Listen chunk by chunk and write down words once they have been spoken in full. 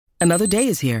Another day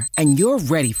is here, and you're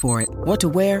ready for it. What to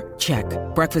wear? Check.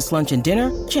 Breakfast, lunch, and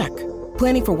dinner? Check.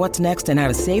 Planning for what's next and how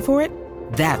to save for it?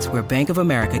 That's where Bank of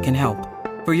America can help.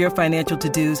 For your financial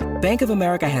to-dos, Bank of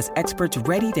America has experts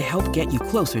ready to help get you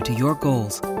closer to your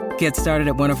goals. Get started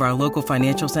at one of our local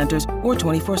financial centers or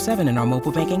 24/7 in our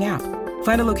mobile banking app.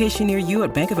 Find a location near you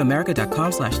at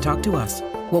bankofamerica.com/talktous.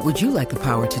 What would you like the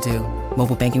power to do?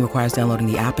 Mobile banking requires downloading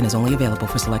the app and is only available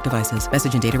for select devices.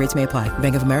 Message and data rates may apply.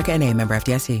 Bank of America N.A., member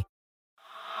FDIC.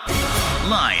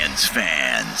 Lions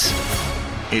fans,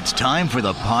 it's time for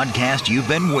the podcast you've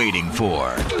been waiting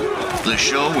for. The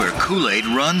show where Kool-Aid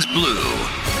runs blue,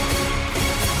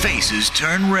 faces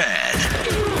turn red,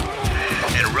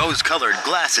 and rose-colored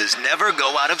glasses never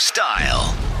go out of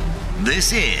style.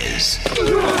 This is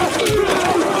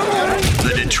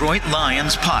the Detroit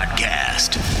Lions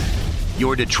Podcast,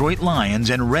 your Detroit Lions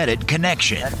and Reddit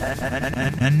connection.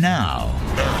 And now,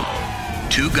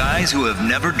 two guys who have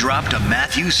never dropped a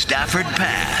Matthew Stafford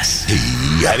pass. Hey,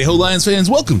 howdy-ho, Lions fans.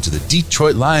 Welcome to the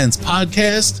Detroit Lions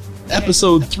Podcast,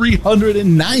 episode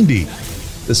 390.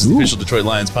 This is the official Detroit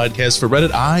Lions Podcast for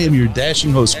Reddit. I am your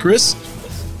dashing host, Chris,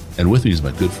 and with me is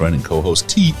my good friend and co-host,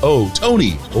 T.O.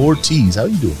 Tony Ortiz. How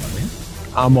you doing, my man?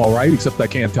 I'm all right, except I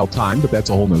can't tell time, but that's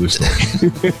a whole nother story.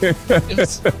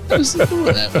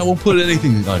 I won't put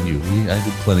anything on you. I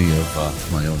did plenty of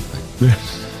my own thing.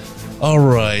 All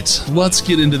right, let's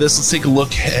get into this. Let's take a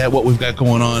look at what we've got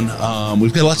going on.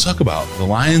 We've got a lot to talk about. The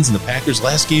Lions and the Packers,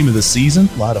 last game of the season.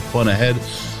 A lot of fun ahead.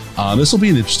 This will be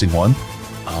an interesting one.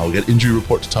 We got injury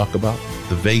report to talk about.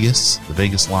 The Vegas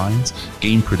Lions,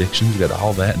 game predictions. We got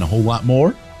all that and a whole lot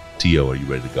more. T.O., are you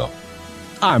ready to go?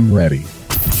 I'm ready.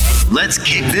 Let's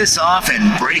kick this off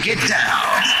and break it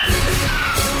down.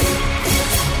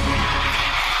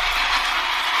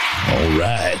 All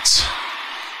right.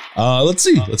 Let's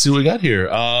see what we got here.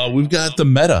 We've got the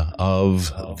meta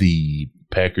of the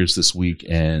Packers this week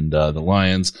and the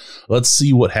Lions. Let's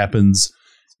see what happens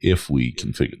if we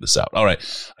can figure this out. All right.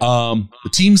 The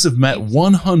teams have met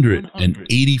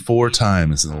 184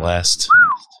 times in the last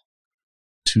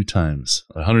 2 times.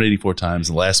 184 times.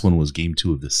 The last one was game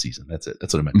 2 of this season. That's it.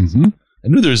 That's what I meant. Mm-hmm. I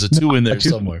knew there was a 2 in there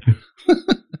somewhere. All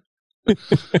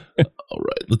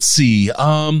right. Let's see.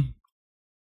 I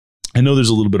know there's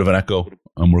a little bit of an echo.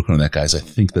 I'm working on that, guys. I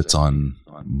think that's on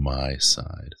my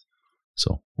side.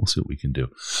 So we'll see what we can do.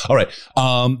 All right.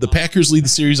 The Packers lead the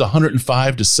series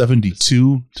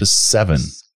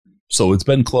 105-72-7. So it's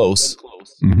been close.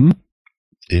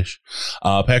 Ish.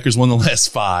 Packers won the last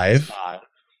 5.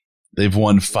 They've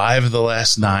won 5 of the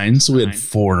last 9. So we had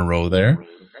 4 in a row there.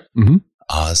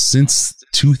 Since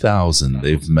 2000,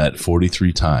 they've met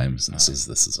 43 times. And this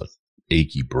is a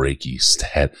achy breaky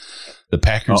stat. The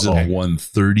Packers have won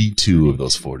 32 of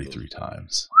those 43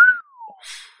 times.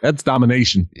 That's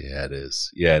domination. Yeah, it is.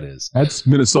 Yeah, it is. That's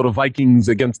Minnesota Vikings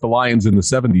against the Lions in the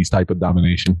 70s type of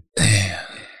domination.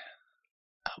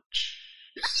 Ouch.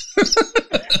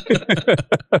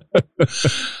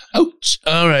 Ouch.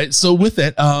 All right. So with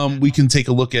that, we can take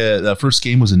a look at the first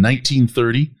game was in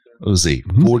 1930. It was a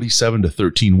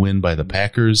 47-13 win by the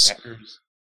Packers.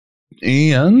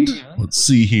 And let's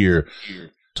see here.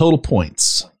 Total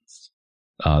points.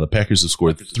 The Packers have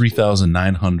scored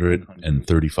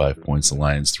 3,935 points. The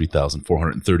Lions,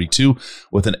 3,432,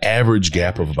 with an average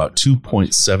gap of about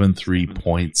 2.73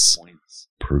 points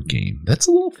per game. That's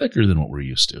a little thicker than what we're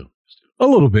used to. A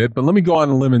little bit, but let me go on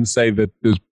a limb and say that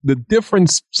the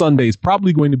difference Sunday is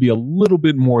probably going to be a little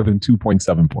bit more than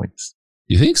 2.7 points.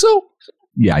 You think so?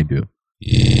 Yeah, I do.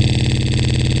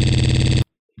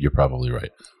 You're probably right.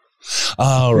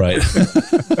 All right.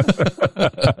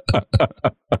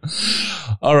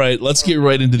 All right, let's get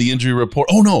right into the injury report.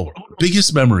 Oh, no.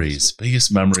 Biggest memories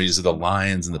of the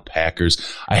Lions and the Packers.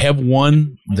 I have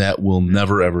one that will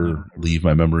never, ever leave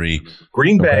my memory.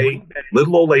 Green Bay,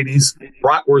 little old ladies,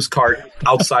 bratwurst cart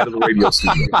outside of the radio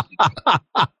studio.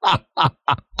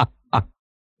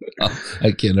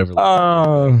 I can't ever.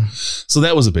 So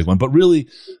that was a big one, but really,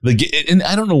 and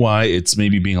I don't know why. It's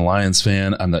maybe being a Lions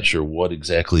fan. I'm not sure what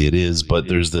exactly it is, but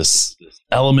there's this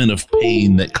element of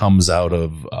pain that comes out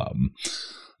of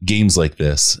games like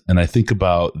this, and I think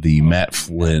about the Matt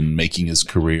Flynn making his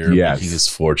career, making his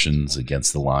fortunes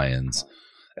against the Lions.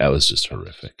 That was just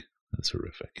horrific. That's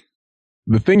horrific.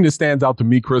 The thing that stands out to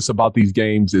me, Chris, about these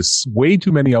games is way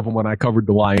too many of them when I covered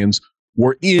the Lions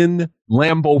were in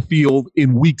Lambeau Field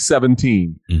in week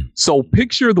 17. So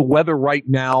picture the weather right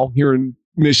now here in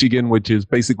Michigan, which is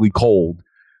basically cold.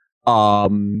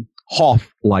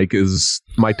 Hoff-like as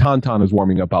my tauntaun is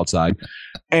warming up outside.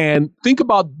 And think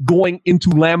about going into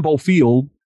Lambeau Field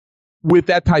with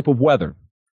that type of weather.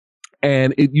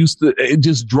 And it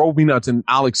just drove me nuts. And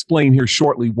I'll explain here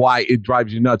shortly why it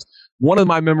drives you nuts. One of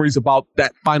my memories about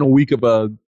that final week of a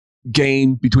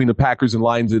game between the Packers and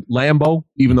Lions at Lambeau,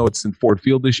 even though it's in Ford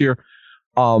Field this year,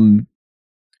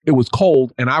 it was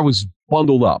cold and I was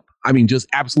bundled up. I mean, just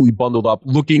absolutely bundled up,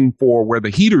 looking for where the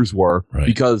heaters were,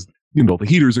 because, the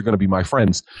heaters are going to be my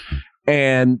friends.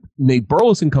 And Nate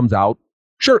Burleson comes out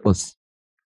shirtless.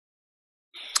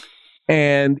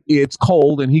 And it's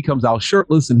cold and he comes out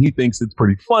shirtless and he thinks it's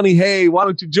pretty funny. Hey, why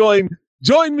don't you join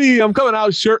me? I'm coming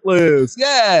out shirtless.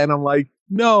 Yeah. And I'm like,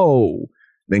 no.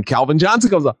 Then Calvin Johnson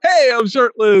comes up. Hey, I'm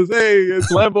shirtless. Hey,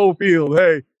 it's Lambeau Field.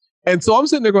 Hey. And so I'm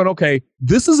sitting there going, okay,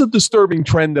 this is a disturbing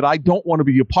trend that I don't want to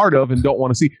be a part of and don't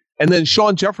want to see. And then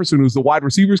Sean Jefferson, who's the wide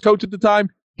receivers coach at the time,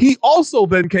 he also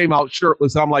then came out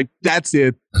shirtless. I'm like, that's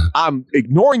it. I'm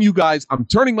ignoring you guys. I'm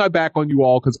turning my back on you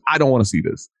all because I don't want to see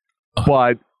this.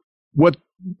 But what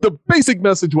the basic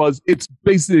message was, it's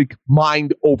basic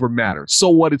mind over matter. So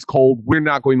what? It's cold. We're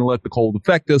not going to let the cold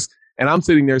affect us. And I'm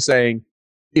sitting there saying,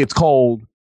 it's cold.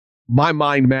 My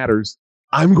mind matters.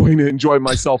 I'm going to enjoy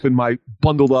myself in my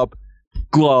bundled up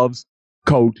gloves,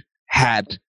 coat,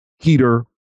 hat, heater,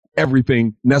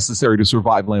 everything necessary to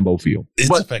survive Lambeau Field.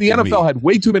 But the NFL had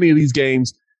way too many of these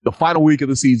games the final week of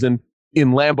the season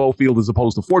in Lambeau Field as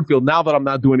opposed to Ford Field. Now that I'm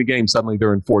not doing a game, suddenly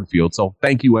they're in Ford Field. So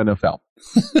thank you, NFL.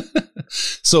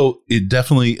 So it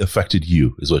definitely affected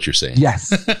you, is what you're saying.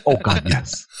 Yes. Oh God,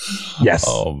 yes. Yes.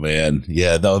 Oh man.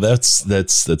 Yeah, no, that's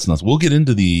nuts. We'll get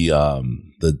into the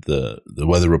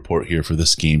weather report here for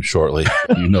this game shortly.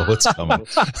 You know what's coming.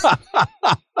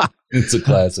 It's a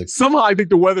classic. Somehow I think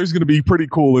the weather's going to be pretty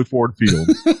cool at Ford Field.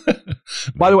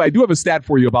 By the way, I do have a stat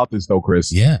for you about this though,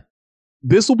 Chris. Yeah.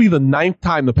 This will be the 9th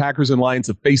time the Packers and Lions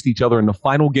have faced each other in the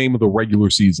final game of the regular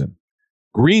season.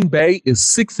 Green Bay is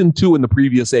 6-2 in the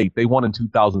previous 8. They won in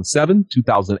 2007,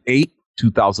 2008,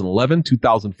 2011,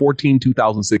 2014,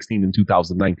 2016, and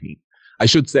 2019. I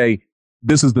should say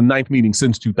this is the 9th meeting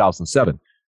since 2007.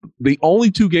 The only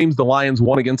 2 games the Lions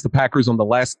won against the Packers on the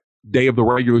last day of the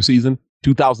regular season,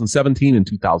 2017 and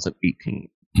 2018.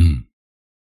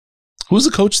 Who's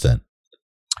the coach then?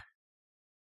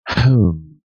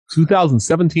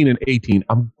 2017 and 18.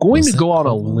 I'm going to go on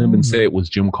a limb and say it was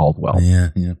Jim Caldwell.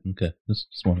 Yeah. Okay.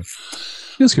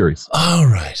 Just curious. All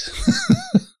right.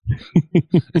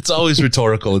 It's always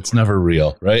rhetorical. It's never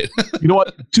real, right? You know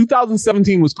what?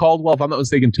 2017 was Caldwell. If I'm not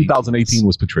mistaken, 2018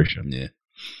 was Patricia. Yeah.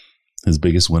 His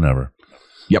biggest win ever.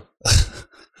 Yep.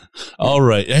 All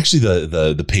right. Actually,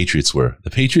 the Patriots were. The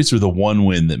Patriots were the one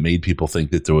win that made people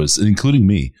think that there was, including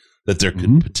me, that there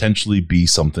could potentially be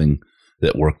something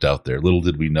that worked out there. Little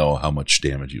did we know how much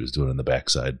damage he was doing in the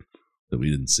backside that we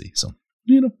didn't see. So,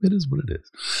 it is what it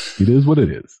is. It is what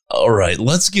it is. All right,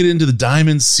 let's get into the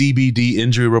Diamond CBD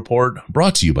injury report,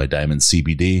 brought to you by Diamond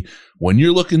CBD. When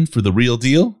you're looking for the real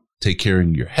deal, take care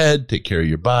of your head, take care of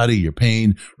your body, your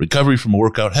pain, recovery from a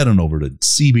workout, head on over to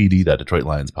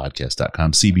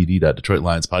cbd.detroitlionspodcast.com,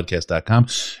 cbd.detroitlionspodcast.com.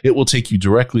 It will take you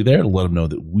directly there to let them know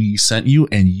that we sent you,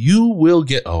 and you will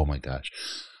get, oh my gosh,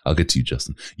 I'll get to you,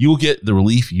 Justin. You will get the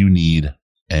relief you need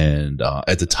and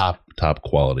at the top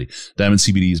quality. Diamond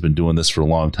CBD has been doing this for a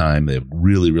long time. They have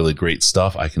really, really great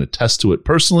stuff. I can attest to it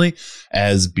personally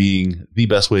as being the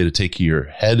best way to take care of your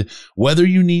head. Whether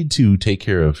you need to take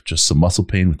care of just some muscle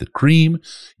pain with the cream,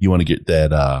 you want to get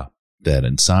that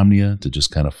insomnia to just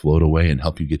kind of float away and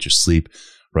help you get your sleep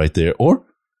right there, or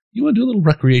you want to do a little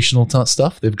recreational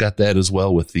stuff, they've got that as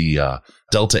well with the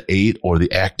Delta 8 or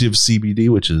the Active CBD,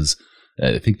 which is,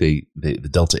 I think the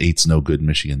Delta 8's no good in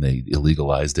Michigan. They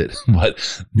illegalized it, but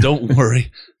don't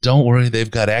worry. They've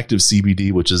got Active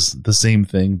CBD, which is the same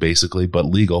thing basically, but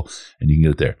legal, and you can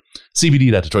get it there.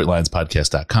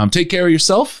 CBD.DetroitLionsPodcast.com. Take care of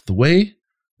yourself the way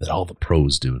that all the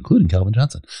pros do, including Calvin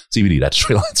Johnson.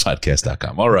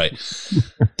 CBD.DetroitLionsPodcast.com. All right.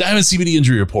 Diamond CBD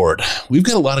injury report. We've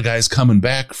got a lot of guys coming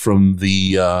back from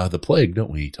the plague, don't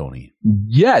we, Tony?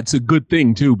 Yeah, it's a good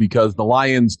thing too, because the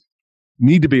Lions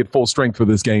need to be at full strength for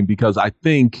this game, because I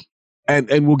think,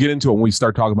 and we'll get into it when we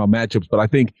start talking about matchups, but I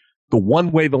think the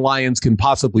one way the Lions can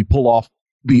possibly pull off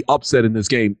the upset in this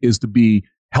game is to be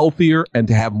healthier and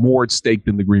to have more at stake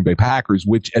than the Green Bay Packers,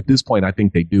 which at this point I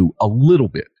think they do a little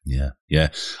bit. Yeah.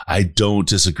 I don't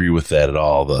disagree with that at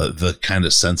all. The kind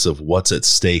of sense of what's at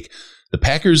stake. The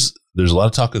Packers, there's a lot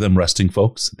of talk of them resting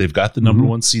folks. They've got the number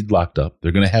one seed locked up.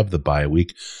 They're going to have the bye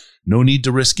week. No need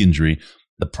to risk injury.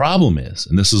 The problem is,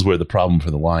 and this is where the problem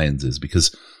for the Lions is,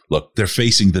 because look, they're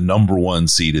facing the number one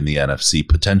seed in the NFC,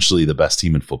 potentially the best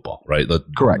team in football, right?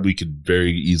 Correct. We could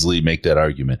very easily make that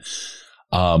argument.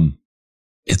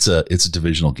 It's a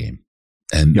divisional game.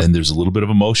 And there's a little bit of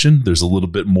emotion. There's a little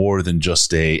bit more than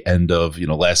just a end of,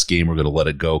 last game, we're going to let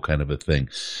it go kind of a thing.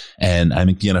 And I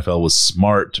think the NFL was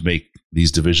smart to make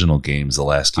these divisional games the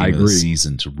last game of the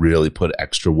season to really put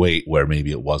extra weight where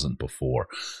maybe it wasn't before.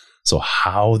 So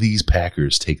how these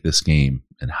Packers take this game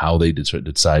and how they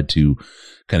decide to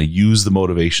kind of use the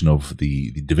motivation of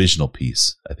the divisional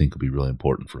piece, I think will be really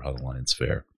important for how the Lions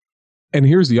fare. And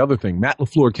here's the other thing. Matt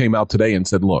LaFleur came out today and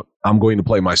said, look, I'm going to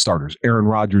play my starters. Aaron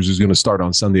Rodgers is going to start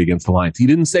on Sunday against the Lions. He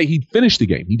didn't say he'd finish the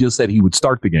game. He just said he would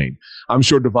start the game. I'm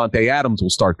sure Devontae Adams will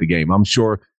start the game. I'm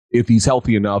sure if he's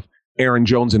healthy enough, Aaron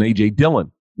Jones and A.J.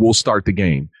 Dillon will start the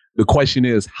game. The question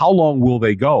is, how long will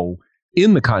they go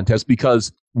in the contest?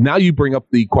 Because now you bring up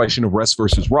the question of rest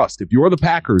versus rust. If you're the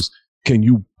Packers, can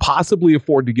you possibly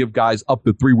afford to give guys up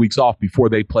to 3 weeks off before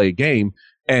they play a game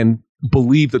and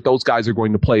believe that those guys are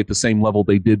going to play at the same level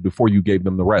they did before you gave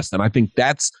them the rest? And I think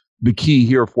that's the key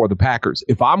here for the Packers.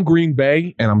 If I'm Green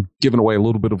Bay, and I'm giving away a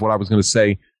little bit of what I was going to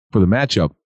say for the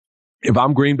matchup, if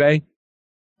I'm Green Bay,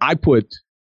 I put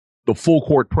the full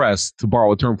court press, to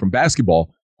borrow a term from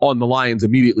basketball, on the Lions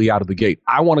immediately out of the gate.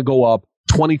 I want to go up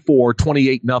 24,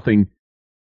 28-0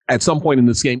 at some point in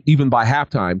this game, even by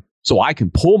halftime, so I can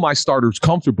pull my starters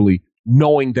comfortably,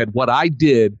 knowing that what I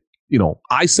did,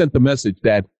 I sent the message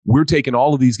that we're taking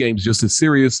all of these games just as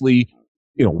seriously.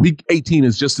 Week 18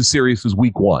 is just as serious as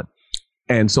week 1.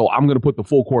 And so I'm going to put the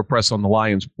full court press on the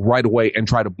Lions right away and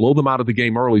try to blow them out of the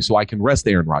game early so I can rest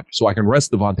Aaron Rodgers, so I can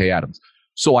rest Devontae Adams,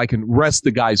 so I can rest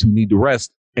the guys who need to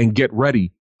rest and get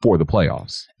ready for the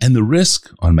playoffs. And the risk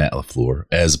on Matt LaFleur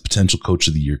as a potential coach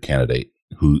of the year candidate,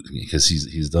 because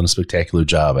he's done a spectacular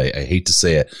job. I hate to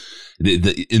say it.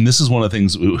 And this is one of the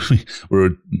things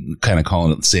we're kind of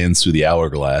calling it sands through the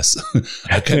hourglass.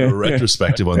 A kind of a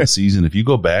retrospective on the season. If you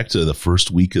go back to the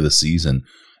first week of the season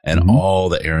and all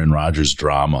the Aaron Rodgers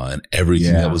drama and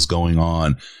everything that was going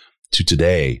on to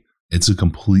today, it's a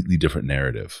completely different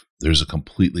narrative. There's a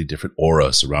completely different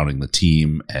aura surrounding the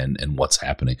team and what's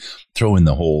happening. Throw in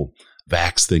the whole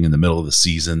Vax thing in the middle of the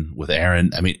season with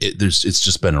Aaron. I mean, it's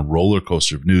just been a roller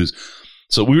coaster of news.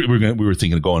 So we were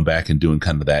thinking of going back and doing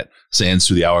kind of that sands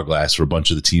through the hourglass for a bunch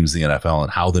of the teams in the NFL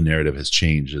and how the narrative has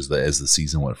changed as the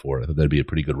season went forward. I think that'd be a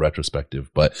pretty good retrospective.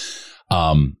 But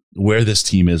where this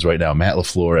team is right now, Matt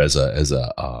LaFleur as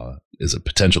a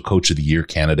potential coach of the year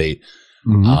candidate.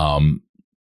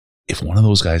 If one of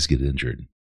those guys get injured,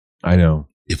 I know.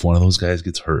 If one of those guys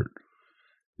gets hurt,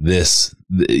 that's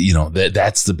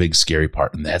the big scary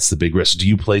part, and that's the big risk. Do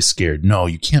you play scared? No,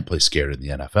 you can't play scared in the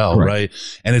NFL, right?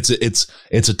 And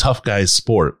it's a tough guy's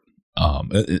sport. I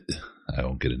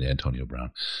won't get into Antonio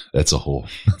Brown. That's a whole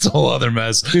other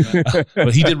mess.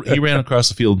 But he ran across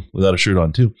the field without a shirt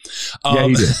on too. Yeah,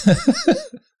 he did.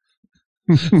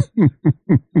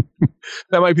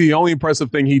 That might be the only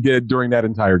impressive thing he did during that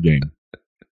entire game.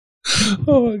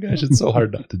 Oh my gosh, it's so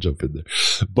hard not to jump in there.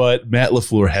 But Matt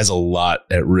LaFleur has a lot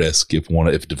at risk if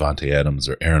Devontae Adams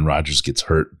or Aaron Rodgers gets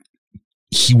hurt.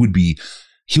 He would be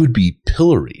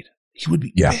pilloried. He would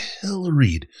be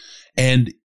pilloried,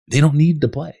 and they don't need to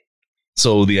play.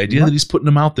 So the idea that he's putting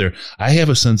them out there, I have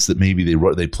a sense that maybe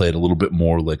they play it a little bit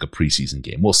more like a preseason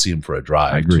game. We'll see them for a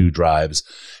drive, 2 drives,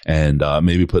 and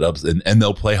maybe put up, and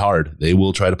they'll play hard. They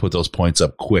will try to put those points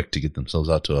up quick to get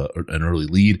themselves out to an early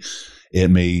lead. It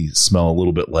may smell a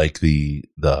little bit like the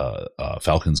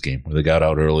Falcons game where they got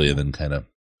out early and then kind of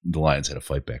the Lions had to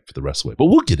fight back for the rest of the way. But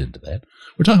we'll get into that.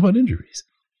 We're talking about injuries.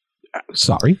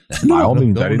 Sorry. By all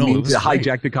means, I didn't mean to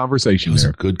hijack the conversation. It was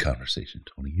a good conversation,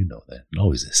 Tony. You know that. It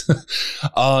always is.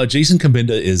 Jason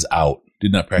Cabinda is out.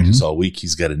 Did not practice all week.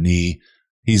 He's got a knee.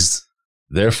 He's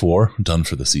therefore done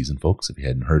for the season, folks, if you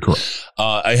hadn't heard.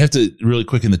 I have to really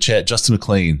quick in the chat, Justin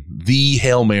McLean, the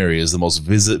Hail Mary is the most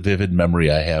vivid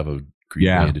memory I have of Green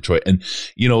Bay and Detroit. And,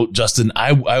 Justin,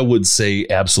 I would say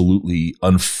absolutely,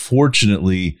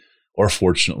 unfortunately, or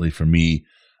fortunately for me,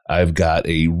 I've got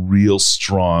a real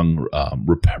strong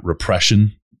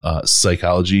repression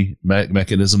psychology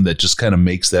mechanism that just kind of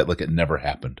makes that like it never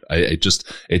happened.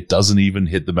 It doesn't even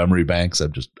hit the memory banks.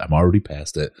 I'm already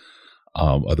past it.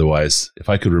 Otherwise, if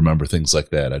I could remember things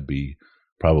like that, I'd be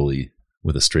probably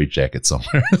with a straitjacket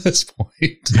somewhere at this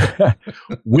point.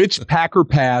 Which Packer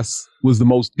pass was the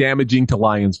most damaging to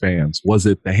Lions fans? Was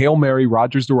it the Hail Mary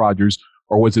Rodgers to Rodgers,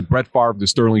 or was it Brett Favre to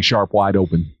Sterling Sharp wide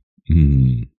open?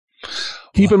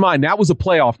 Keep in mind, that was a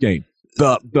playoff game.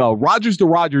 The Rodgers to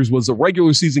Rodgers was a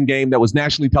regular season game that was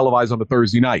nationally televised on a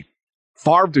Thursday night.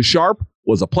 Favre to Sharp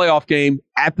was a playoff game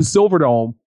at the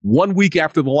Silverdome 1 week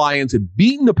after the Lions had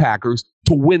beaten the Packers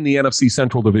to win the NFC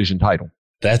Central Division title.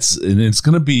 And it's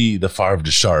going to be the Favre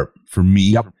to Sharp for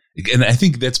me. And I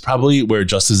think that's probably where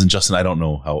Justin, I don't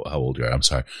know how old you are. I'm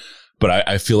sorry. But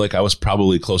I feel like I was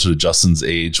probably closer to Justin's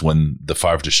age when the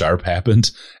Favre to Sharp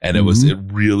happened, and it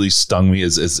really stung me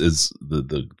as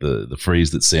the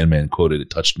phrase that Sandman quoted. It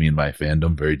touched me in my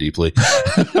fandom very deeply.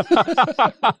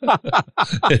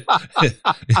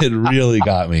 it really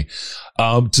got me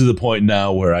to the point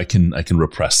now where I can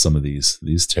repress some of these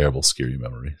terrible, scary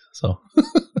memories. So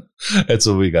that's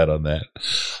what we got on that.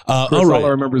 All I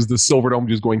remember is the Silverdome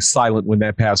just going silent when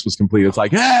that pass was complete. It's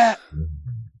like, ah!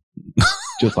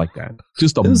 Just like that.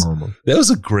 Just a murmur. That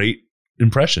was a great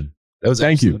impression. That was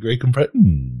Thank you. A great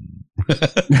impression.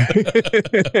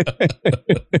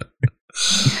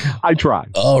 I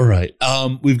tried. All right.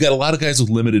 We've got a lot of guys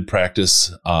with limited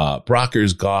practice.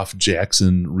 Brockers, Goff,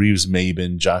 Jackson,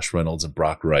 Reeves-Maybin, Josh Reynolds, and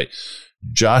Brock Wright.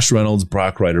 Josh Reynolds,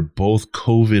 Brock Wright are both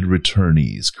COVID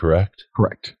returnees, correct?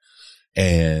 Correct.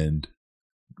 And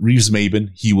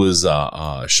Reeves-Maybin, he was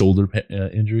a shoulder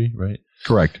injury, right?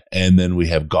 Correct. And then we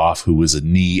have Goff, who was a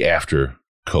knee after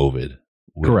COVID.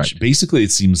 Correct. Basically,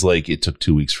 it seems like it took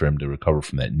 2 weeks for him to recover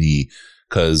from that knee,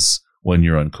 because when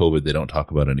you're on COVID, they don't talk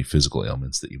about any physical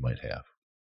ailments that you might have.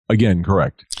 Again,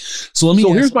 correct. So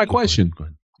here's my question. Go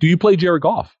ahead. Do you play Jared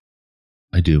Goff?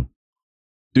 I do.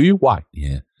 Do you? Why?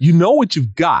 Yeah. You know what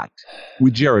you've got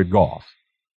with Jared Goff.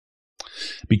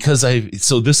 Because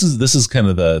this is kind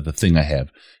of the thing I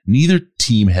have. Neither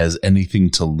team has anything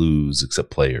to lose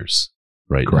except players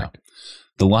right Correct. now.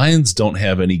 The Lions don't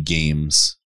have any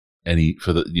games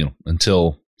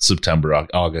until September,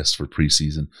 August for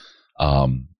preseason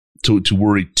to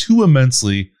worry too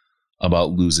immensely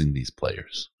about losing these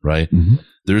players, right? Mm-hmm.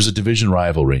 There's a division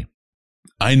rivalry.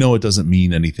 I know it doesn't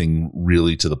mean anything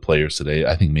really to the players today.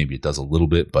 I think maybe it does a little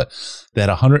bit, but that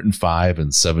 105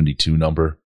 and 72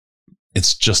 number,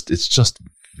 it's just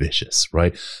vicious,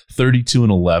 right? 32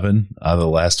 and 11 out of the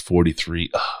last 43.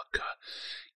 Oh God.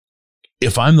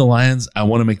 If I'm the Lions, I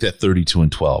want to make that 32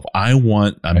 and 12.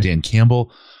 I'm Dan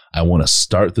Campbell. I want to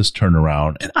start this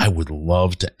turnaround, and I would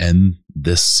love to end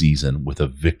this season with a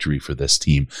victory for this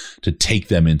team to take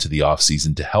them into the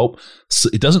offseason to help. So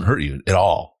it doesn't hurt you at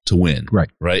all to win.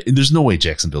 Right. And there's no way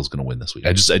Jacksonville's going to win this week.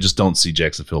 I just don't see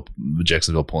Jacksonville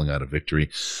pulling out a victory.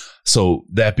 So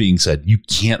that being said, you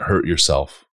can't hurt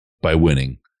yourself by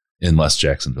winning unless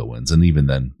Jacksonville wins. And even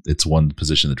then, it's one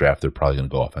position in the draft. They're probably going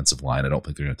to go offensive line. I don't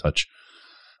think they're going to touch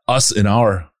us in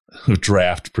our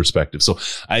draft perspective. So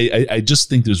I just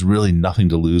think there's really nothing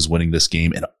to lose winning this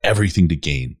game and everything to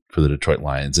gain for the Detroit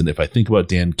Lions. And if I think about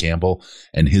Dan Campbell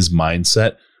and his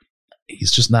mindset,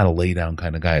 he's just not a lay down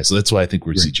kind of guy. So that's why I think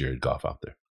we're going to see Jared Goff out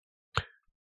there.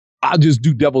 I'll just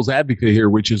do devil's advocate here,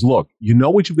 which is, look, you know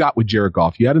what you've got with Jared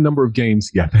Goff. You had a number of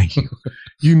games. Yeah, thank you.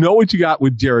 You know what you got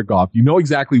with Jared Goff. You know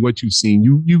exactly what you've seen.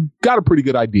 You got a pretty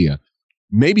good idea.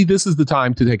 Maybe this is the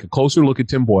time to take a closer look at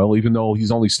Tim Boyle, even though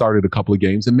he's only started a couple of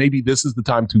games. And maybe this is the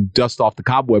time to dust off the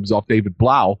cobwebs off David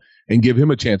Blau and give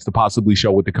him a chance to possibly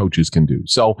show what the coaches can do.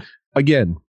 So,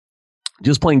 again,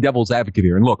 just playing devil's advocate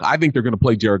here. And look, I think they're going to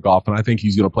play Jared Goff, and I think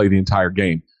he's going to play the entire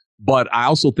game. But I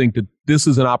also think that this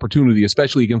is an opportunity,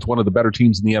 especially against one of the better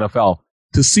teams in the NFL,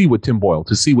 to see what Tim Boyle,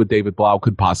 to see what David Blau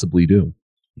could possibly do.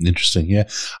 Interesting. Yeah.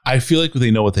 I feel like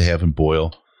they know what they have in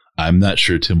Boyle. I'm not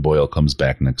sure Tim Boyle comes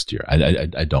back next year.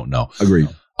 I don't know. Agreed.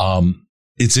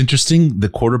 It's interesting. The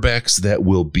quarterbacks that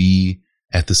will be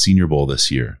at the Senior Bowl this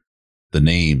year, the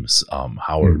names,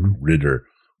 Howard, Ritter,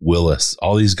 Willis,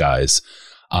 all these guys.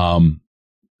 I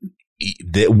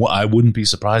wouldn't be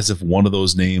surprised if one of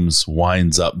those names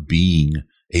winds up being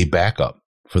a backup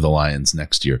for the Lions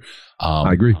next year.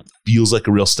 I agree. Feels like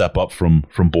a real step up from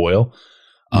Boyle.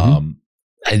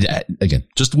 Again,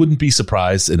 just wouldn't be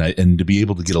surprised, and to be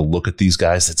able to get a look at these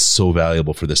guys, that's so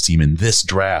valuable for this team in this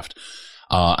draft.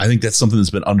 I think that's something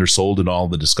that's been undersold in all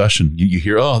the discussion. You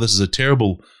hear, oh, this is a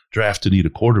terrible draft to need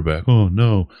a quarterback. Oh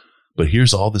no, but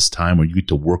here's all this time where you get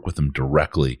to work with them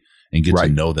directly and get to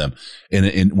know them,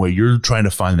 and where you're trying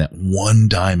to find that one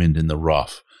diamond in the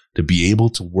rough. To be able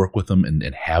to work with them and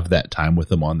have that time with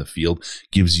them on the field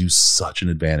gives you such an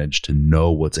advantage to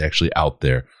know what's actually out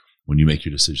there when you make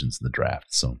your decisions in the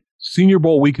draft. So Senior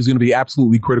Bowl week is going to be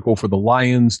absolutely critical for the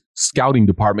Lions scouting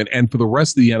department and for the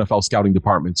rest of the NFL scouting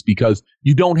departments, because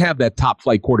you don't have that top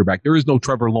flight quarterback. There is no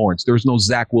Trevor Lawrence. There's no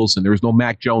Zach Wilson. There's no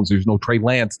Mac Jones. There's no Trey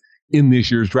Lance in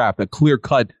this year's draft, a clear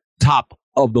cut top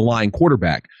of the line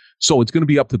quarterback. So it's going to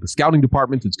be up to the scouting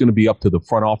department. It's going to be up to the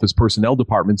front office personnel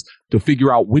departments to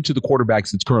figure out which of the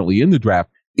quarterbacks that's currently in the draft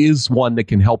is one that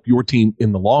can help your team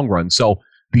in the long run. So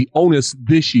the onus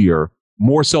this year,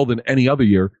 more so than any other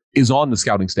year, is on the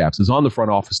scouting staffs, is on the front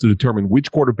office to determine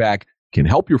which quarterback can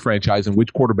help your franchise and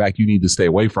which quarterback you need to stay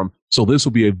away from. So this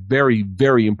will be a very,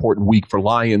 very important week for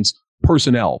Lions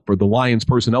personnel, for the Lions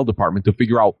personnel department to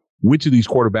figure out which of these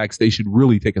quarterbacks they should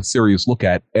really take a serious look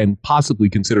at and possibly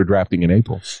consider drafting in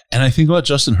April. And I think about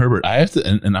Justin Herbert. I have to,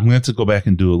 and I'm going to have to go back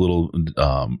and do a little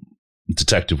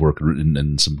detective work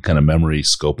and some kind of memory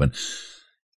scoping.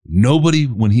 Nobody,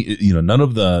 when he, none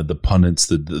of the pundits,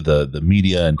 the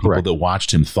media and people that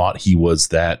watched him thought he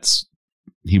was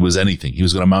anything. He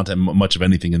was going to amount to much of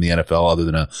anything in the NFL other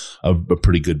than a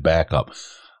pretty good backup.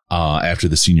 After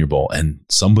the Senior Bowl, and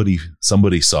somebody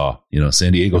saw,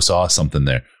 San Diego saw something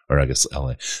there, or I guess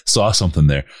LA saw something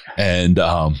there, and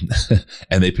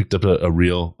and they picked up a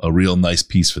real nice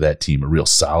piece for that team, a real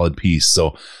solid piece.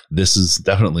 So this is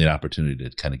definitely an opportunity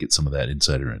to kind of get some of that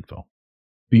insider info.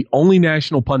 The only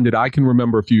national pundit I can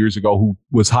remember a few years ago who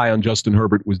was high on Justin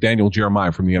Herbert was Daniel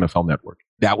Jeremiah from the NFL Network.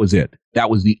 That was it. That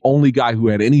was the only guy who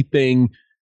had anything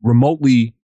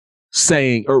remotely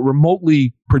saying or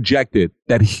remotely projected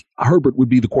that Herbert would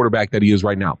be the quarterback that he is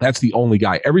right now. That's the only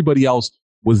guy. Everybody else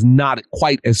was not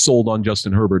quite as sold on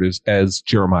Justin Herbert as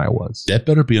Jeremiah was. That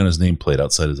better be on his nameplate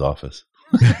outside his office.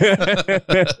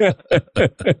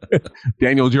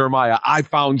 Daniel Jeremiah, I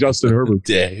found Justin Herbert.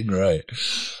 Dang right.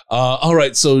 All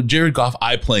right, so Jared Goff,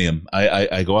 I play him.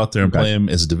 I go out there and play him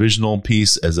as a divisional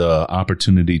piece, as an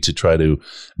opportunity to try to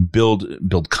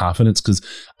build confidence, because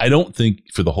I don't think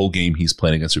for the whole game he's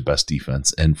playing against their best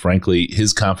defense, and frankly,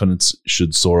 his confidence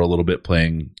should soar a little bit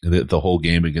playing the whole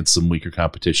game against some weaker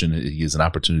competition. He has an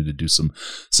opportunity to do some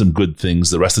good things.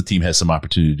 The rest of the team has some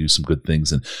opportunity to do some good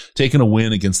things, and taking a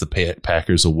win against the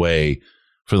Packers away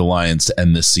for the Lions to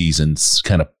end this season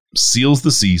kind of seals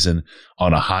the season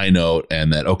on a high note,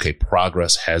 and that, okay,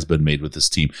 progress has been made with this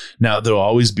team. Now, there'll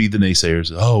always be the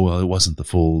naysayers. Oh, well, it wasn't the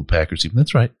full Packers team.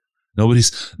 That's right.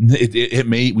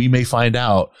 We may find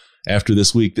out after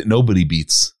this week that nobody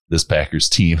beats this Packers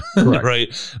team,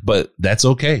 right? But that's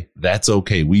okay. That's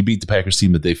okay. We beat the Packers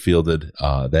team that they fielded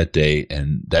that day,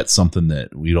 and that's something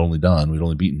that we'd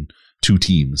only beaten 2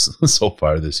 teams so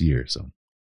far this year. So,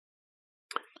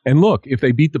 and look, if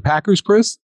they beat the Packers,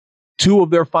 Chris, 2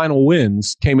 of their final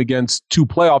wins came against 2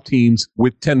 playoff teams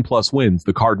with 10+ wins,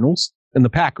 the Cardinals and the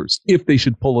Packers, if they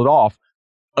should pull it off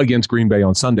against Green Bay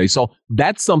on Sunday. So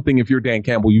that's something, if you're Dan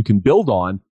Campbell, you can build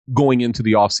on going into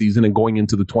the offseason and going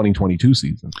into the 2022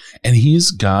 season. And he's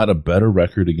got a better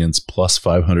record against plus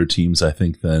 500 teams, I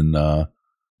think, than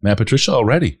Matt Patricia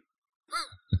already.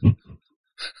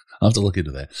 I'll have to look into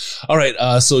that. All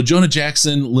right. So Jonah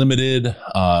Jackson limited,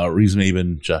 Reeves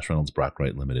Maben, Josh Reynolds, Brock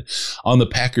Wright limited. On the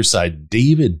Packers side,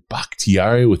 David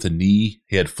Bakhtiari with a knee.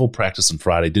 He had full practice on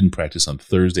Friday, didn't practice on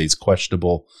Thursday. He's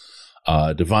questionable.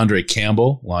 Devondre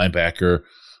Campbell, linebacker,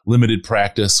 limited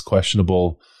practice,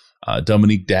 questionable.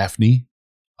 Dominique Daphne,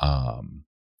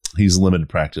 he's limited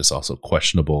practice, also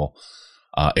questionable.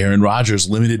 Aaron Rodgers,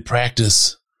 limited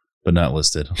practice, but not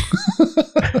listed.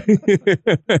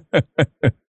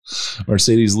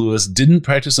 Mercedes Lewis didn't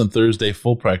practice on Thursday,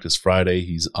 full practice Friday.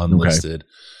 He's unlisted.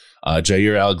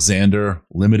 Jair Alexander,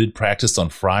 limited practice on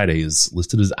Friday, is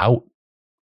listed as out.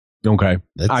 Okay.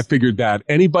 I figured that.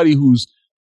 Anybody who's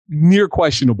near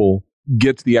questionable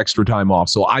gets the extra time off.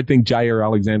 So I think Jair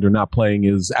Alexander not playing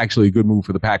is actually a good move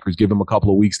for the Packers. Give him a couple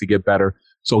of weeks to get better.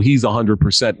 So he's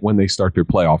 100% when they start their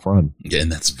playoff run. Yeah,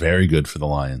 and that's very good for the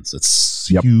Lions. It's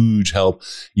huge help.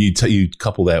 You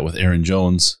couple that with Aaron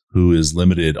Jones, who is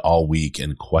limited all week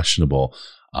and questionable.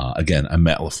 Again, I'm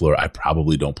Matt LaFleur. I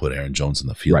probably don't put Aaron Jones in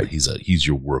the field. Right. He's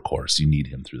your workhorse. You need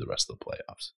him through the rest of the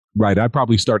playoffs. Right. I'd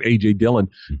probably start A.J. Dillon.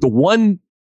 The one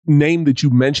name that you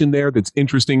mentioned there that's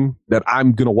interesting that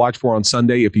I'm going to watch for on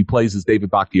Sunday if he plays is David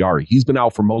Bakhtiari. He's been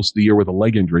out for most of the year with a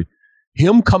leg injury.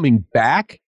 Him coming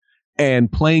back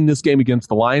and playing this game against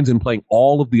the Lions and playing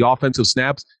all of the offensive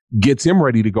snaps gets him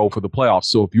ready to go for the playoffs.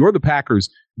 So if you're the Packers,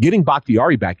 getting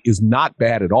Bakhtiari back is not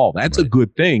bad at all. That's a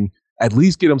good thing. At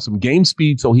least get him some game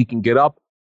speed so he can get up.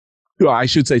 I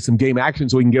should say some game action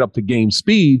so he can get up to game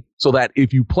speed, so that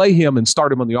if you play him and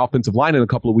start him on the offensive line in a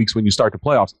couple of weeks when you start the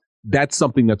playoffs, that's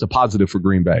something that's a positive for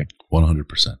Green Bay.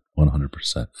 100%.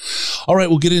 100%. All right,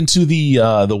 we'll get into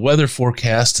the weather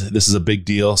forecast. This is a big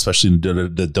deal, especially in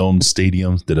the domed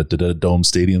stadiums.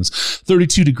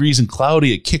 32 degrees and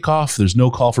cloudy at kickoff. There's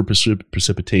no call for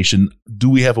precipitation.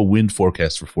 Do we have a wind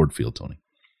forecast for Ford Field, Tony?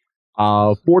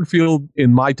 Ford Field,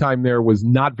 in my time there, was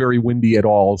not very windy at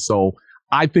all. So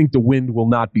I think the wind will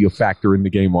not be a factor in the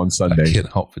game on Sunday. I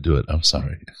can't help but do it. I'm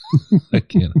sorry. I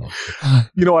can't help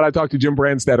it. You know what? I talked to Jim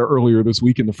Brandstatter earlier this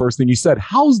week, and the first thing he said,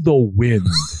 how's the wind?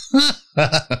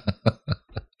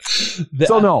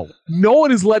 So no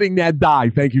one is letting that die.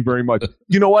 Thank you very much.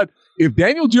 You know what? If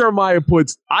Daniel Jeremiah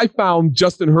puts, I found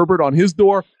Justin Herbert on his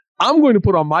door, I'm going to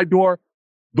put on my door,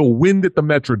 the wind at the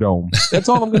Metrodome. That's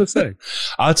all I'm going to say.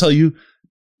 I'll tell you,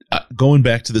 going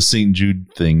back to the St. Jude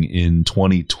thing in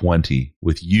 2020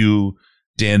 with you,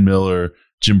 Dan Miller,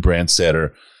 Jim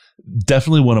Brandstatter,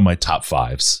 definitely one of my top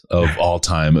fives of all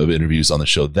time of interviews on the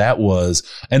show. That was,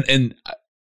 and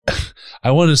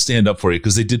I wanted to stand up for you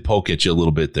because they did poke at you a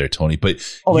little bit there, Tony. But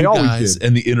you guys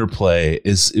and the interplay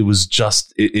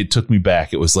it took me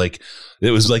back. It was like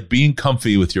being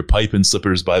comfy with your pipe and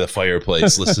slippers by the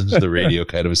fireplace, listening to the radio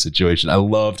kind of a situation. I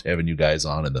loved having you guys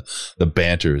on, and the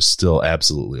banter is still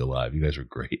absolutely alive. You guys were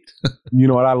great. You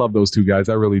know what? I love those two guys.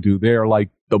 I really do. They are like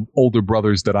the older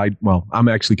brothers that I'm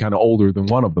actually kind of older than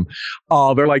one of them.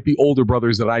 They're like the older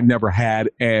brothers that I never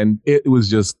had. And it was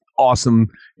just awesome.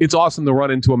 It's awesome to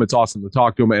run into them. It's awesome to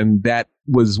talk to them. And that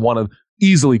was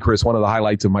easily, Chris, one of the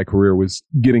highlights of my career was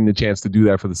getting the chance to do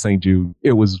that for the St. Jude.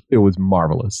 It was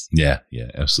marvelous. Yeah,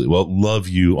 absolutely. Well, love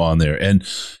you on there. And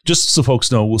just so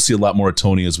folks know, we'll see a lot more of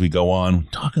Tony as we go on.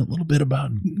 Talking a little bit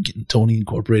about getting Tony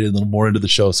incorporated a little more into the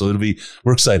show. So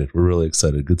we're excited. We're really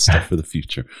excited. Good stuff for the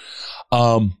future.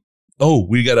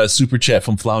 We got a super chat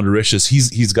from Floundericious.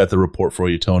 He's got the report for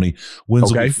you, Tony.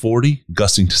 Winds will be 40,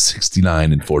 gusting to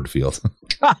 69 in Ford Field.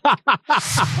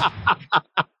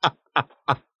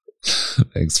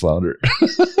 Thanks, Flounder.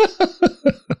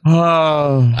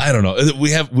 I don't know.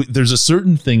 There's a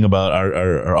certain thing about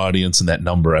our audience and that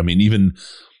number. I mean, even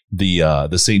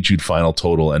the St. Jude final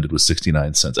total ended with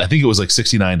 69 cents. I think it was like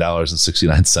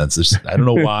 $69.69. I don't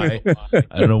know why.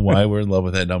 I don't know why we're in love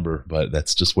with that number, but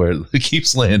that's just where it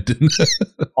keeps landing.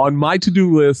 On my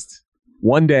to-do list,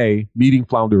 one day meeting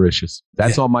Floundericious.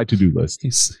 That's on my to-do list.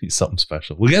 He's something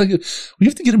special. We have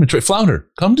to get him a Flounder.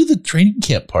 Come to the training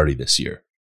camp party this year.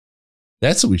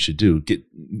 That's what we should do.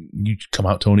 You come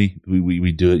out, Tony.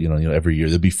 We do it, every year.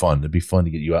 That'd be fun. It'd be fun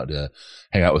to get you out to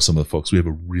hang out with some of the folks. We have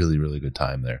a really, really good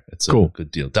time there. It's a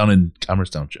good deal down in Commerce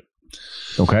Township.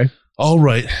 Okay. All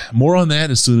right. More on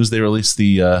that as soon as they release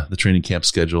the training camp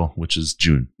schedule, which is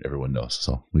June. Everyone knows.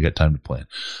 So we got time to plan.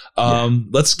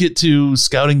 Let's get to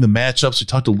scouting the matchups. We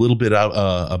talked a little bit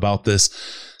about this.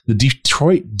 The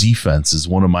Detroit defense is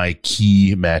one of my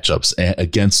key matchups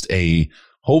against a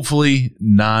hopefully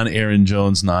non-Aaron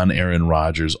Jones, non-Aaron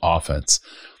Rodgers offense.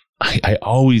 I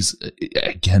always,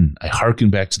 again, I hearken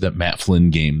back to that Matt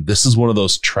Flynn game. This is one of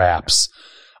those traps.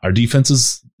 Our defense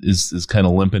is kind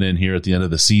of limping in here at the end of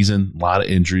the season. A lot of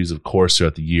injuries, of course,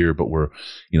 throughout the year, but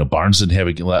Barnes didn't have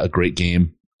a great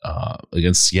game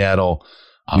against Seattle.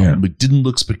 It didn't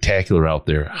look spectacular out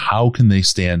there. How can they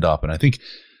stand up? And I think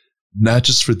not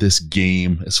just for this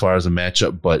game as far as a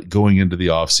matchup, but going into the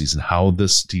offseason, how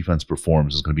this defense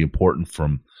performs is going to be important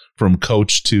from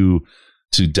coach to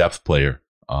depth player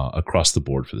across the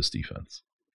board for this defense.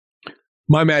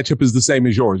 My matchup is the same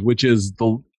as yours, which is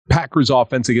the Packers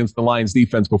offense against the Lions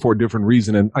defense, but for a different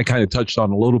reason. And I kind of touched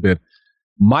on a little bit.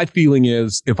 My feeling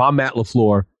is if I'm Matt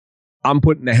LaFleur, I'm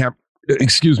putting a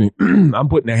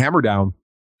hammer down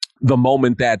the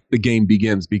moment that the game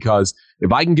begins, because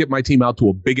if I can get my team out to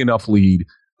a big enough lead,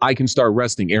 I can start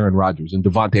resting Aaron Rodgers and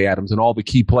Devontae Adams and all the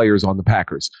key players on the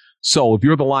Packers. So if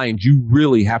you're the Lions, you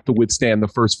really have to withstand the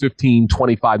first 15,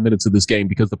 25 minutes of this game,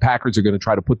 because the Packers are going to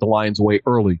try to put the Lions away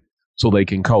early so they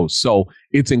can coast. So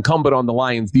it's incumbent on the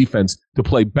Lions defense to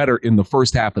play better in the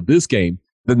first half of this game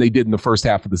than they did in the first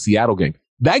half of the Seattle game.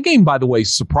 That game, by the way,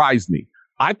 surprised me.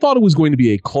 I thought it was going to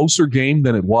be a closer game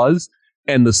than it was.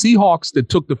 And the Seahawks that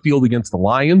took the field against the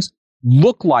Lions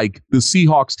looked like the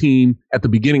Seahawks team at the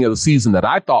beginning of the season that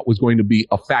I thought was going to be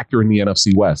a factor in the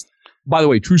NFC West. By the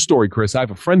way, true story, Chris, I have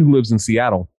a friend who lives in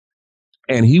Seattle,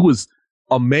 and he was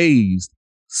amazed.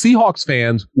 Seahawks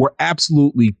fans were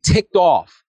absolutely ticked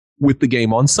off with the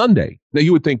game on Sunday. Now,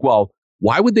 you would think, well,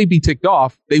 why would they be ticked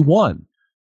off? They won.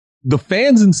 The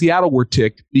fans in Seattle were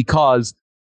ticked because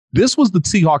this was the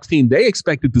Seahawks team they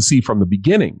expected to see from the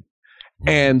beginning.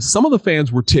 And some of the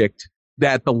fans were ticked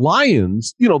that the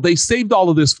Lions, they saved all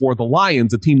of this for the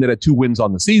Lions, a team that had 2 wins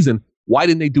on the season. Why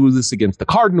didn't they do this against the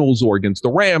Cardinals or against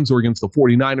the Rams or against the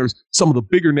 49ers, some of the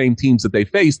bigger name teams that they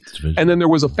faced? And then there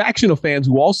was a faction of fans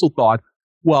who also thought,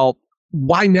 well,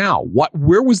 why now?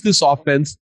 Where was this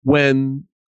offense when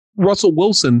Russell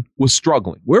Wilson was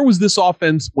struggling? Where was this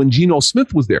offense when Geno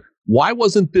Smith was there? Why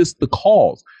wasn't this the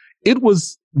cause?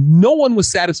 No one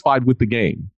was satisfied with the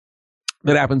game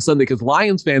that happened Sunday, because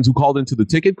Lions fans who called into the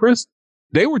ticket, Chris,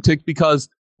 they were ticked because,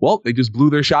 well, they just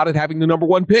blew their shot at having the number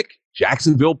 1 pick.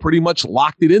 Jacksonville pretty much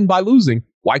locked it in by losing.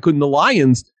 Why couldn't the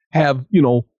Lions have,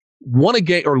 won a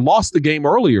game or lost the game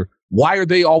earlier? Why are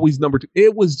they always number 2?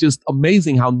 It was just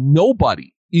amazing how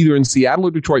nobody, either in Seattle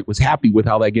or Detroit, was happy with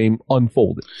how that game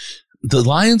unfolded. The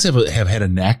Lions have had a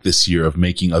knack this year of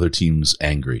making other teams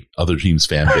angry, other teams'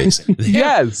 fan base.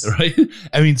 Yes, right.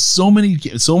 I mean, so many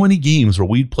games where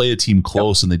we'd play a team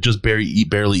close and they just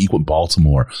barely equal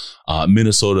Baltimore,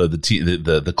 Minnesota,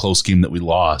 the close game that we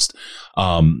lost.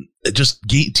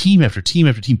 Team after team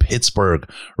after team, Pittsburgh,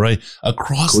 right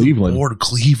across Cleveland. the board,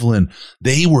 Cleveland.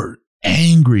 They were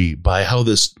angry by how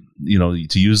this,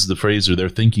 to use the phrase or their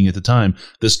thinking at the time,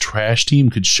 this trash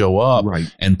team could show up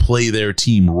and play their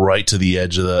team right to the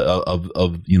edge of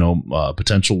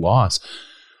potential loss.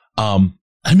 I'm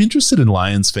interested in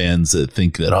Lions fans that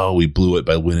think that, we blew it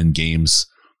by winning games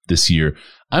this year.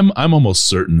 I'm almost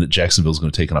certain that Jacksonville's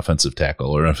going to take an offensive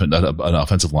tackle or an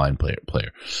offensive line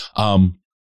player.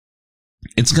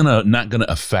 It's not going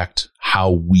to affect how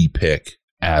we pick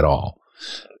at all.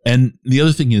 And the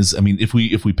other thing is, I mean, if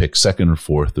we pick second or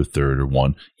fourth or third or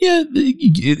one,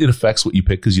 it affects what you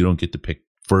pick because you don't get to pick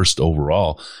first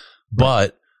overall.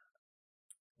 But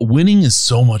winning is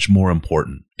so much more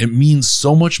important. It means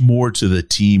so much more to the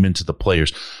team and to the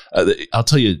players. I'll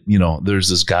tell you, there's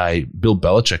this guy, Bill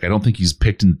Belichick. I don't think he's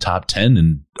picked in the top 10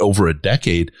 in over a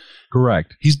decade.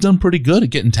 Correct. He's done pretty good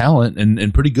at getting talent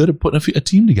and pretty good at putting a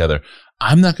team together.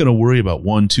 I'm not going to worry about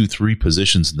 1, 2, 3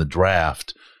 positions in the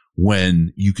draft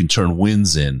when you can turn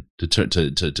wins in to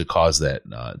cause that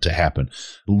to happen.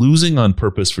 Losing on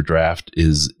purpose for draft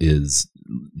is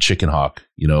chicken hawk,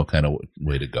 kind of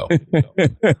way to go.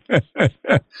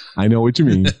 I know what you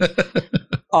mean.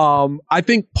 I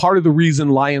think part of the reason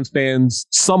some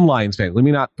Lions fans, let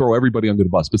me not throw everybody under the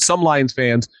bus, but some Lions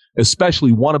fans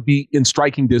especially want to be in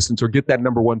striking distance or get that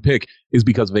number 1 pick is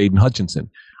because of Aiden Hutchinson.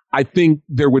 I think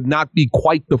there would not be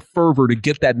quite the fervor to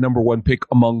get that number 1 pick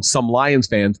among some Lions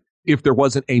fans if there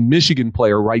wasn't a Michigan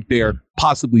player right there,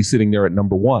 possibly sitting there at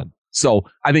number 1. So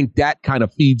I think that kind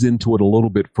of feeds into it a little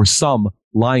bit for some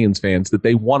Lions fans that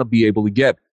they want to be able to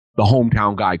get the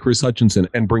hometown guy, Chris Hutchinson,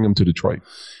 and bring him to Detroit.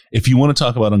 If you want to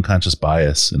talk about unconscious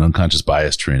bias and unconscious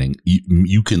bias training,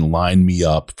 you can line me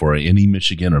up for any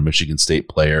Michigan or Michigan State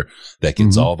player that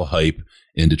gets all the hype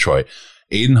in Detroit.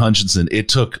 Aiden Hutchinson,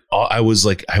 I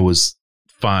was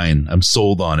fine. I'm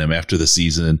sold on him after the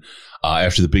season.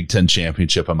 After the Big Ten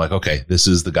championship, I'm like, okay, this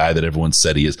is the guy that everyone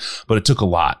said he is. But it took a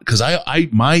lot because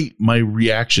my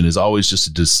reaction is always just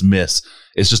to dismiss.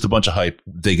 It's just a bunch of hype.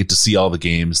 They get to see all the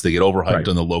games. They get overhyped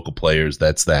on the local players.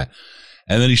 That's that.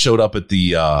 And then he showed up at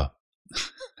the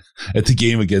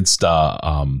game against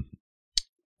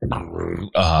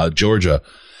Georgia.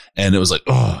 And it was like,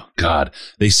 oh God,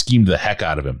 they schemed the heck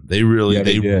out of him. They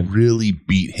really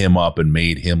beat him up and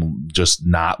made him just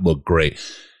not look great.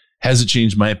 Has it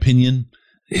changed my opinion?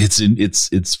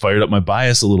 It's fired up my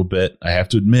bias a little bit. I have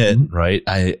to admit, right?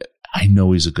 I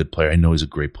know he's a good player. I know he's a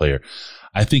great player.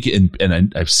 I think,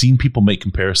 and I've seen people make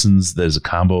comparisons. There's a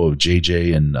combo of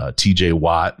JJ and TJ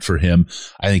Watt for him.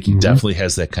 I think he definitely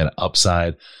has that kind of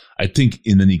upside. I think,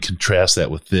 and then you contrast that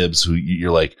with Thibs, who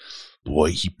you're like, boy,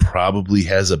 he probably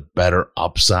has a better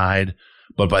upside,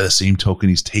 but by the same token,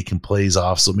 he's taking plays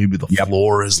off, so maybe the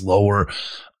floor is lower.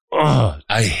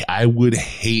 I would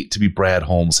hate to be Brad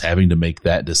Holmes having to make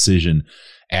that decision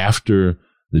after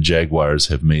the Jaguars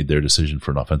have made their decision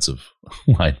for an offensive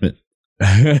lineman.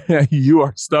 You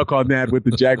are stuck on that with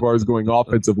the Jaguars going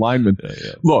offensive lineman.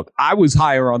 Yeah. Look, I was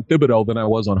higher on Thibodeau than I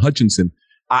was on Hutchinson.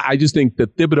 I just think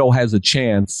that Thibodeau has a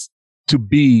chance to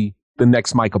be the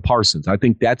next Micah Parsons. I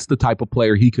think that's the type of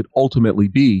player he could ultimately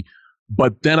be.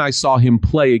 But then I saw him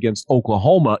play against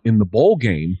Oklahoma in the bowl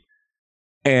game,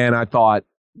 and I thought,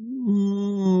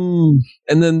 and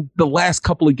then the last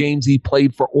couple of games he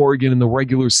played for Oregon in the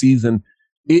regular season,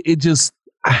 it just,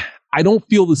 I don't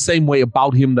feel the same way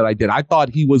about him that I did. I thought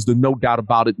he was the no doubt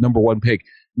about it number 1 pick.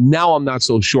 Now I'm not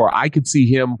so sure. I could see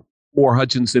him or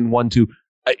Hutchinson 1, 2.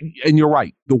 And you're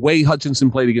right. The way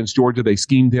Hutchinson played against Georgia, they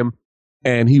schemed him,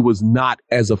 and he was not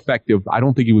as effective. I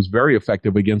don't think he was very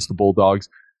effective against the Bulldogs.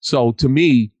 So to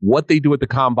me, what they do at the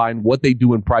combine, what they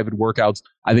do in private workouts,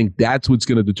 I think that's what's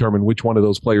going to determine which one of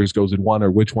those players goes at 1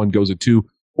 or which one goes at 2,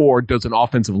 or does an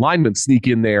offensive lineman sneak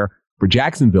in there for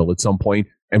Jacksonville at some point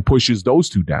and pushes those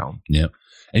 2 down. Yeah.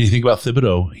 And you think about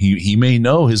Thibodeau, he may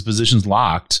know his position's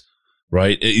locked,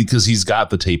 right? Because he's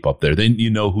got the tape up there. Then you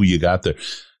know who you got there.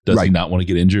 Does he not want to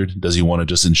get injured? Does he want to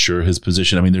just ensure his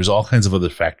position? I mean, there's all kinds of other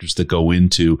factors that go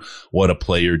into what a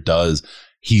player does.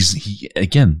 You see,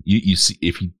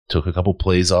 if he took a couple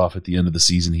plays off at the end of the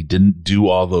season, he didn't do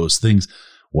all those things.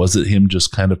 Was it him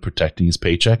just kind of protecting his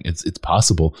paycheck? It's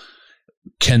possible.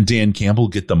 Can Dan Campbell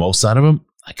get the most out of him?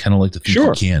 I kind of like to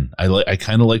think he can. I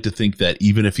kind of like to think that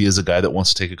even if he is a guy that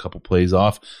wants to take a couple plays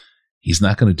off, he's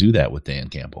not going to do that with Dan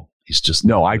Campbell. He's just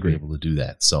not I agree. able to do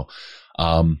that. So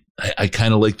I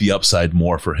kind of like the upside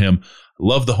more for him.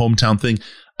 Love the hometown thing.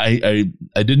 I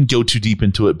didn't go too deep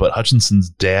into it, but Hutchinson's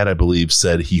dad, I believe,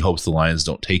 said he hopes the Lions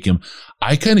don't take him.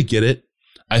 I kind of get it.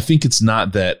 I think it's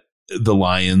not that the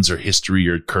Lions or history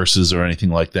or curses or anything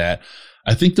like that.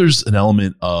 I think there's an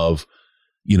element of,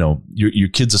 you know, your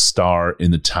kid's a star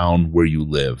in the town where you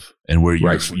live and where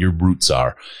your roots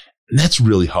are. And that's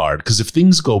really hard because if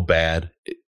things go bad,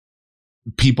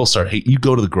 people start hate. You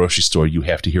go to the grocery store, you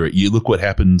have to hear it. You look what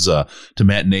happens to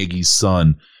Matt Nagy's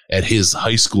son at his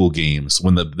high school games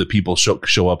when the people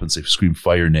show up and scream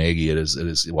 "Fire Nagy" at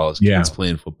his while his kid's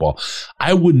playing football.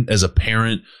 I wouldn't, as a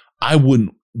parent, I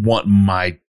wouldn't want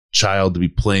my child to be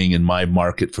playing in my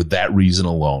market for that reason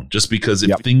alone. Just because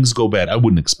if things go bad, I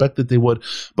wouldn't expect that they would,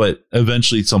 but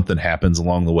eventually something happens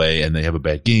along the way and they have a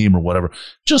bad game or whatever.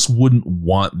 Just wouldn't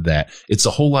want that. It's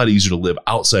a whole lot easier to live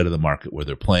outside of the market where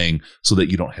they're playing so that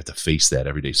you don't have to face that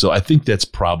every day. So I think that's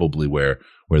probably where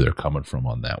they're coming from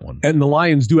on that one. And the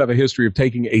Lions do have a history of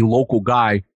taking a local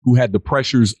guy who had the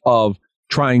pressures of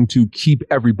trying to keep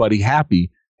everybody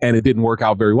happy, and it didn't work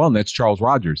out very well, and that's Charles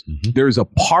Rogers. Mm-hmm. There's a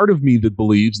part of me that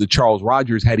believes that Charles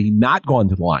Rogers, had he not gone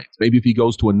to the Lions, maybe if he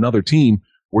goes to another team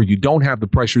where you don't have the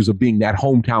pressures of being that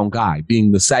hometown guy,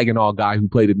 being the Saginaw guy who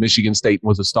played at Michigan State and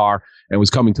was a star and was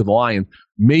coming to the Lions,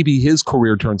 maybe his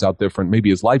career turns out different.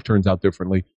 Maybe his life turns out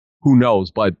differently. Who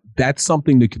knows? But that's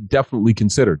something to definitely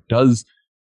consider.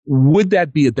 Would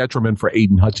that be a detriment for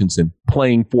Aiden Hutchinson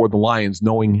playing for the Lions,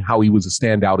 knowing how he was a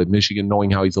standout at Michigan, knowing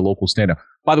how he's a local standout?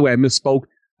 By the way, I misspoke.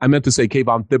 I meant to say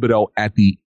Kayvon Thibodeau at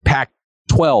the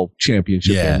Pac-12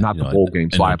 championship game, not the bowl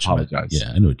game, so I apologize.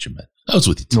 Yeah, I know what you meant. I was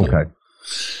with you too. Okay.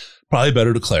 Probably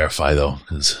better to clarify, though,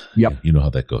 because you know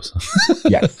how that goes.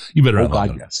 Yes. You better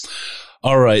yes.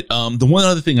 All right. The one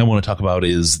other thing I want to talk about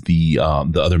is the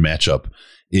other matchup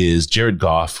is Jared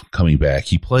Goff coming back.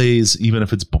 He plays, even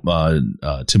if it's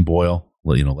Tim Boyle,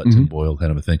 Tim Boyle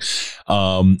kind of a thing,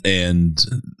 or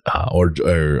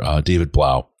David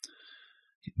Blau.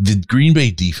 The Green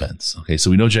Bay defense. Okay, so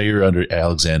we know Jair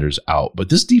Alexander's out, but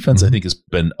this defense I think has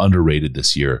been underrated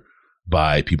this year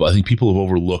by people. I think people have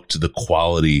overlooked the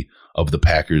quality of the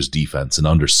Packers defense and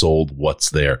undersold what's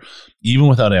there. Even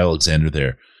without Alexander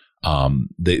there,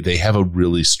 they have a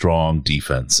really strong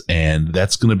defense, and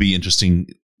that's going to be interesting.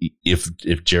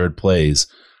 If Jared plays,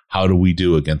 how do we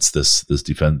do against this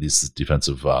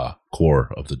defensive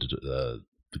core of the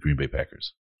Green Bay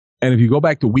Packers? And if you go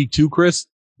back to week 2, Chris,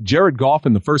 Jared Goff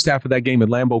in the first half of that game at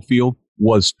Lambeau Field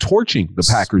was torching the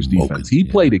Packers defense. He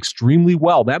played extremely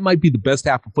well. That might be the best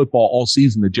half of football all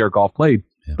season that Jared Goff played,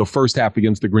 the first half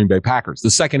against the Green Bay Packers.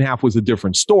 The second half was a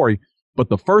different story, but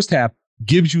the first half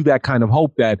gives you that kind of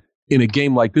hope that in a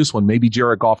game like this one, maybe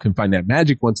Jared Goff can find that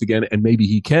magic once again, and maybe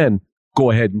he can go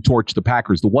ahead and torch the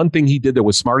Packers. The one thing he did that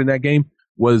was smart in that game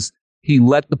was he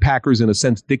let the Packers, in a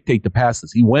sense, dictate the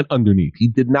passes. He went underneath. He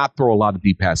did not throw a lot of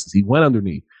deep passes. He went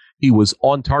underneath. He was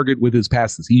on target with his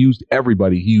passes. He used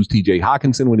everybody. He used T.J.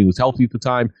 Hockenson when he was healthy at the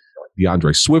time.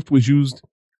 DeAndre Swift was used.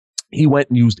 He went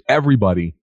and used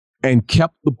everybody and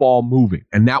kept the ball moving.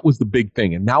 And that was the big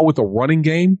thing. And now with a running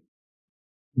game,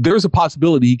 there's a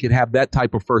possibility he could have that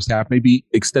type of first half, maybe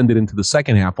extended into the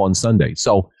second half on Sunday.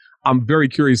 So I'm very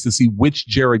curious to see which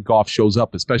Jared Goff shows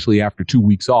up, especially after 2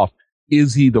 weeks off.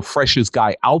 Is he the freshest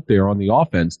guy out there on the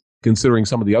offense, considering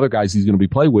some of the other guys he's going to be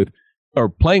playing with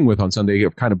on Sunday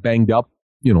have kind of banged up,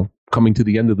 coming to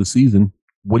the end of the season?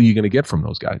 What are you going to get from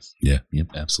those guys? Yeah,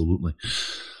 absolutely.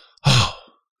 Oh,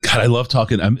 God, I love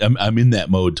talking. I'm in that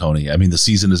mode, Tony. I mean, the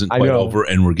season isn't quite over,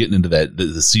 and we're getting into that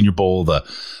the Senior Bowl, the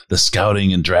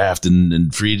scouting and draft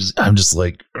and free agency. I'm just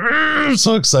like,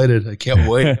 so excited. I can't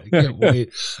wait.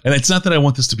 And it's not that I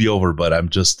want this to be over, but I'm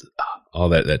just all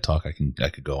that talk. I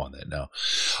could go on that now.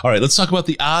 All right, let's talk about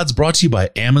the odds, brought to you by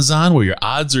Amazon, where your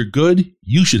odds are good.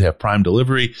 You should have Prime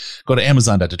delivery. Go to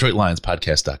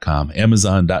amazon.detroitlionspodcast.com,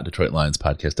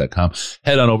 amazon.detroitlionspodcast.com.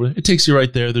 Head on over. It takes you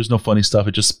right there. There's no funny stuff.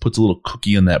 It just puts a little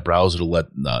cookie in that browser to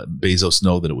let Bezos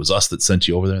know that it was us that sent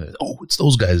you over there. Oh, it's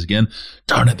those guys again.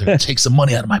 Darn it, they're going to take some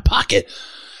money out of my pocket.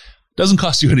 Doesn't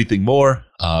cost you anything more.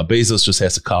 Bezos just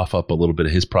has to cough up a little bit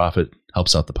of his profit,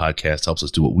 helps out the podcast, helps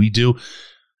us do what we do.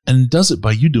 And does it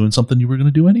by you doing something you were going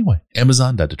to do anyway.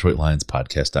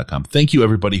 Amazon.DetroitLionsPodcast.com. Thank you,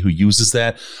 everybody who uses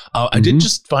that. I did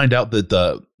just find out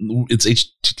that it's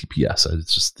HTTPS.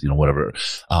 It's just, whatever.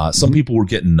 Some people were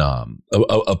getting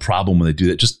a problem when they do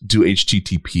that. Just do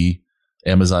HTTP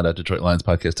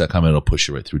Amazon.DetroitLionsPodcast.com, and it'll push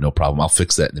you right through. No problem. I'll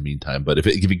fix that in the meantime. But if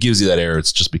it gives you that error,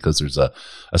 it's just because there's a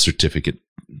certificate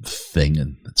thing,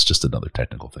 and it's just another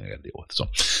technical thing I got to deal with. So,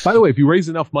 by the way, if you raise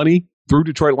enough money through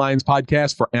Detroit Lions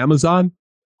Podcast for Amazon,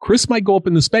 Chris might go up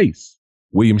into space.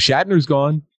 William Shatner's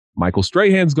gone. Michael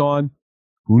Strahan's gone.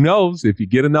 Who knows? If you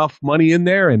get enough money in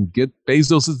there and get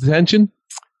Bezos' attention,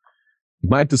 you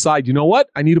might decide, you know what?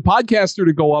 I need a podcaster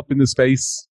to go up into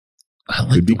space. I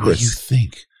like the way you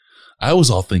think. I was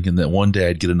all thinking that one day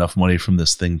I'd get enough money from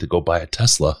this thing to go buy a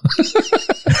Tesla.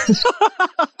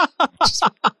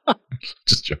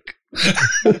 just joking.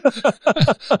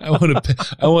 I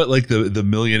want like the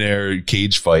millionaire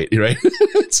cage fight, right?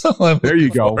 There you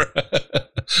go.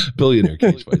 Billionaire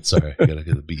cage fight. Sorry, I gotta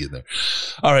get the B in there.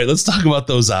 All right, let's talk about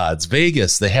those odds.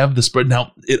 Vegas, they have the spread.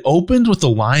 Now, it opened with the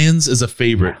Lions as a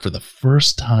favorite for the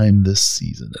first time this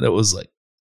season. And it was like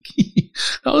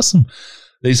awesome.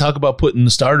 They talk about putting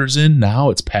the starters in.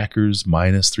 Now it's Packers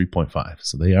minus 3.5.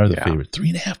 So they are the favorite.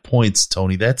 3.5 points,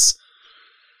 Tony. That's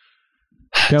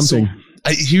tempting. So,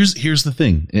 here's the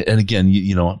thing. And again,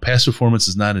 you know, past performance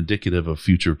is not indicative of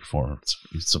future performance.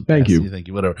 Thank you,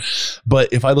 whatever.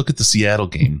 But if I look at the Seattle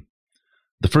game,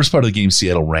 the first part of the game,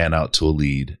 Seattle ran out to a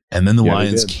lead, and then the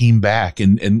Lions came back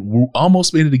and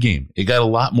almost made it a game. It got a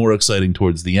lot more exciting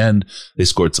towards the end. They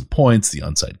scored some points, the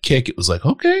onside kick. It was like,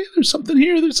 okay, there's something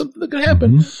here. There's something that could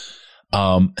happen.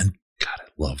 Mm-hmm. And God, I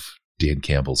love Dan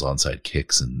Campbell's onside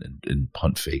kicks and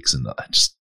punt fakes, and I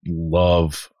just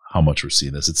love how much we're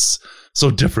seeing this. It's so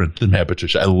different than Matt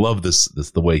Patricia. I love this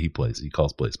the way he plays. He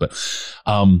calls plays, but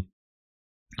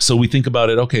so we think about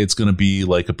it, okay, it's going to be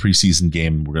like a preseason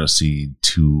game. We're going to see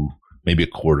maybe a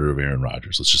quarter of Aaron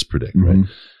Rodgers. Let's just predict, right?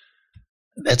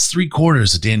 That's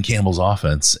 3/4 of Dan Campbell's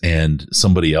offense and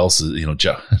somebody else's, you know,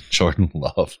 Jordan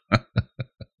Love.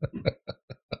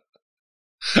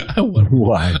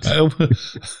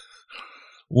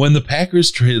 When the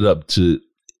Packers traded up to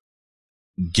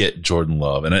get Jordan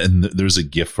Love, and there's a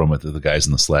GIF from it that the guys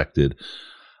in the Slack did,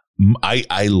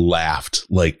 I laughed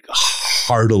like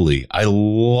heartily. I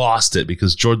lost it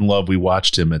because Jordan Love, we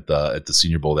watched him at the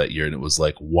Senior Bowl that year, and it was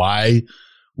like, why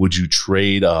would you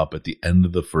trade up at the end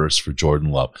of the first for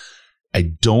Jordan Love? I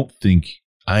don't think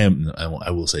I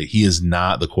will say he is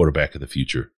not the quarterback of the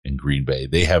future in Green Bay.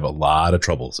 They have a lot of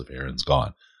troubles if Aaron's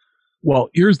gone. Well,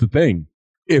 here's the thing.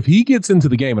 If he gets into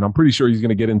the game, and I'm pretty sure he's going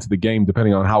to get into the game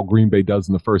depending on how Green Bay does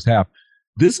in the first half,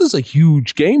 this is a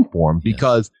huge game for him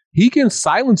because he can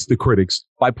silence the critics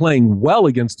by playing well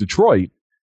against Detroit.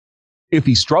 If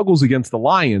he struggles against the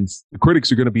Lions, the critics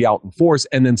are going to be out in force.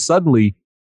 And then suddenly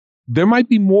there might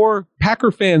be more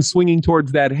Packer fans swinging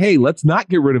towards that, hey, let's not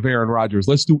get rid of Aaron Rodgers.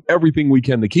 Let's do everything we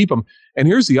can to keep him. And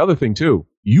here's the other thing, too.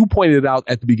 You pointed out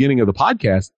at the beginning of the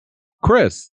podcast,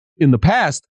 Chris, in the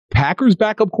past, Packers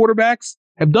backup quarterbacks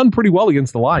have done pretty well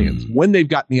against the Lions when they've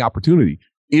gotten the opportunity.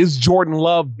 Is Jordan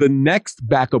Love the next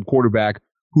backup quarterback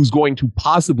who's going to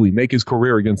possibly make his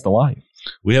career against the Lions?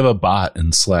 We have a bot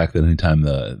in Slack that anytime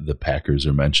the Packers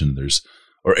are mentioned,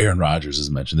 or Aaron Rodgers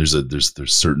is mentioned,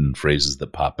 there's certain phrases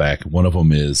that pop back. One of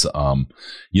them is,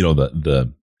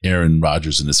 the Aaron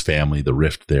Rodgers and his family, the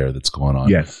rift there that's going on.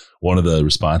 Yes. One of the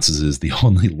responses is the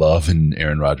only love in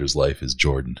Aaron Rodgers' life is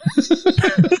Jordan.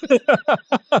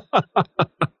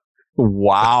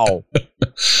 Wow.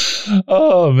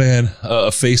 Oh man,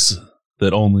 a face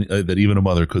that even a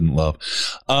mother couldn't love.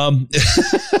 In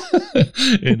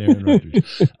Aaron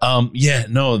Rodgers.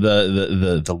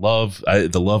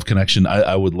 The love connection.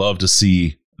 I would love to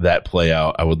see that play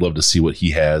out. I would love to see what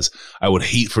he has. I would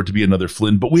hate for it to be another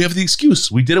Flynn, but we have the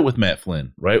excuse. We did it with Matt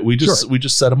Flynn, right? We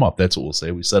just set him up. That's what we'll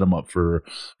say. We set him up for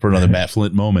another Matt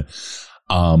Flynn moment.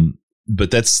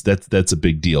 But that's a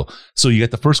big deal. So you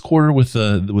got the first quarter with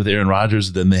Aaron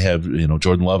Rodgers, then they have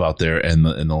Jordan Love out there and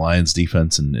the Lions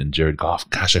defense and Jared Goff.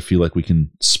 Gosh, I feel like we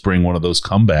can spring one of those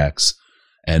comebacks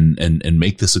and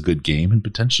make this a good game and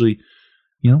potentially,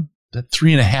 that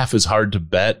 3.5 is hard to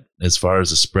bet as far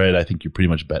as a spread. I think you're pretty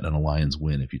much betting on a Lions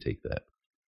win if you take that.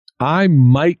 I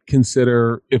might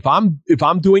consider if I'm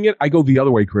doing it, I go the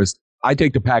other way, Chris. I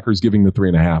take the Packers giving the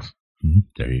 3.5.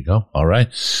 There you go. All right.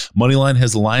 Moneyline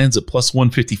has the Lions at plus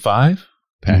 155,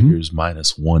 Packers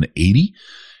minus 180,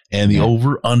 and the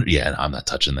over under. Yeah, I'm not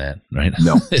touching that. Right?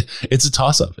 No, it's a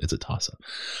toss up.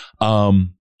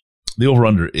 The over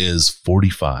under is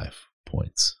 45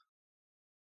 points.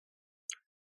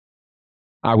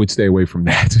 I would stay away from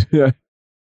that.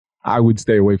 I would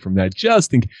stay away from that.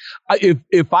 Just think,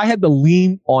 if I had to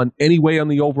lean on any way on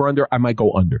the over under, I might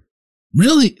go under.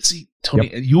 Really? See,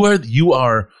 Tony, you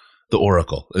are the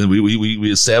Oracle. And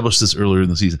we established this earlier in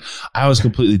the season. I was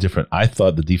completely different. I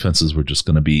thought the defenses were just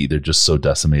going to be, they're just so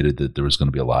decimated that there was going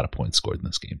to be a lot of points scored in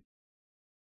this game.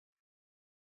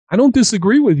 I don't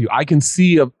disagree with you. I can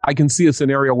see a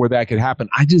scenario where that could happen.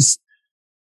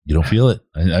 You don't feel it.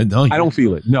 I know. I don't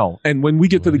feel it. No. And when we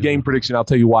get to the game prediction, I'll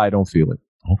tell you why I don't feel it.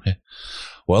 Okay.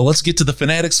 Well, let's get to the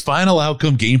Fanatics final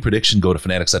outcome game prediction. Go to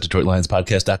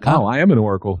fanatics.detroitlionspodcast.com. Oh, I am an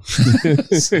oracle.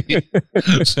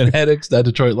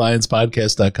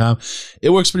 Fanatics.detroitlionspodcast.com. It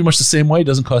works pretty much the same way. It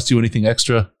doesn't cost you anything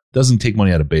extra. Doesn't take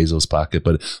money out of Bezos' pocket,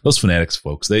 but those Fanatics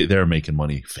folks, they're making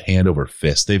money hand over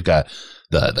fist. They've got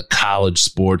the college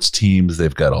sports teams.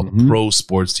 They've got all the pro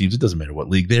sports teams. It doesn't matter what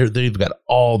league. They've got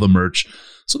all the merch.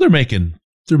 So they're making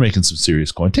some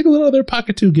serious coin. Take a little out of their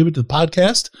pocket too. Give it to the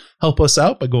podcast. Help us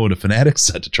out by going to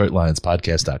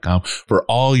fanatics.detroitlionspodcast.com for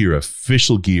all your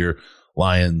official gear.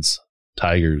 Lions,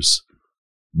 Tigers,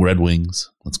 Red Wings.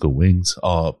 Let's go Wings.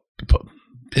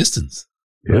 Pistons.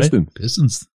 Right?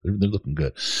 Pistons. They're looking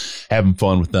good. Having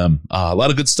fun with them. A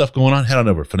lot of good stuff going on. Head on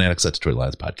over to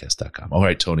fanatics.detroitlionspodcast.com. All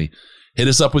right, Tony. Hit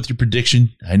us up with your prediction.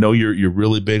 I know you're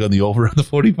really big on the over on the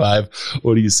 45.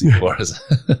 What do you see for us?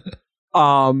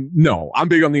 No, I'm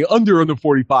big on the under on the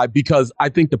 45 because I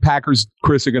think the Packers,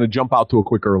 Chris, are going to jump out to a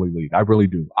quick early lead. I really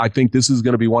do. I think this is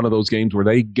going to be one of those games where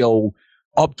they go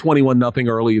up 21-0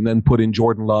 early and then put in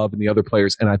Jordan Love and the other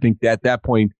players. And I think that at that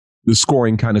point, the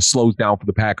scoring kind of slows down for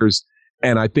the Packers.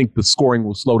 And I think the scoring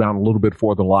will slow down a little bit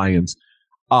for the Lions.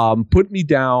 Put me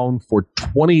down for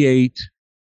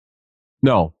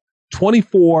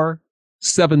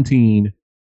 24-17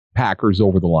 Packers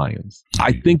over the Lions.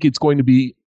 I think it's going to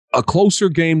be a closer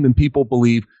game than people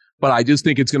believe, but I just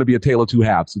think it's going to be a tale of two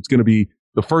halves. It's going to be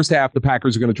the first half, the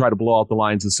Packers are going to try to blow out the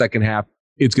Lions. The second half,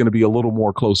 it's going to be a little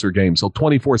more closer game. So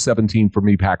 24-17 for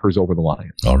me, Packers over the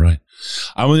Lions. All right.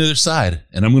 I'm on the other side,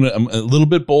 and I'm a little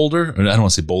bit bolder. I don't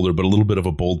want to say bolder, but a little bit of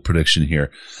a bold prediction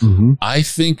here. Mm-hmm. I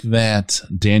think that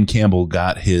Dan Campbell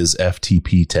got his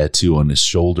FTP tattoo on his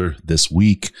shoulder this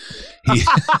week.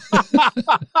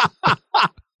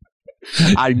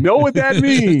 I know what that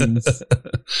means.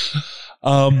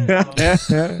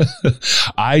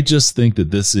 I just think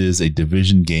that this is a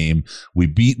division game. We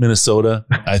beat Minnesota.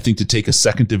 I think to take a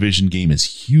second division game is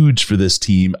huge for this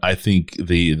team. I think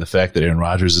the fact that Aaron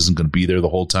Rodgers isn't going to be there the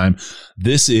whole time.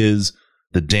 This is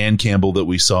the Dan Campbell that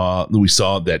we saw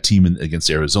that team against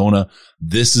Arizona.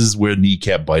 This is where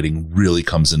kneecap biting really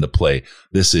comes into play.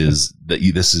 This is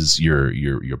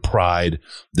your pride.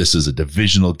 This is a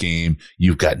divisional game.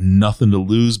 You've got nothing to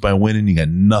lose by winning. You got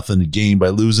nothing to gain by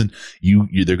losing.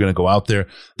 They're going to go out there.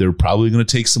 They're probably going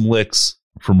to take some licks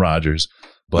from Rodgers,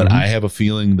 but I have a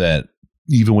feeling that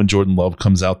even when Jordan Love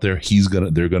comes out there,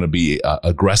 they're going to be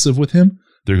aggressive with him.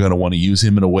 They're going to want to use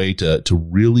him in a way to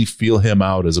really feel him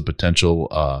out as a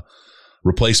potential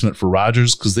replacement for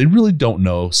Rodgers, because they really don't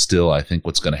know still, I think,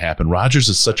 what's going to happen. Rodgers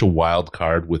is such a wild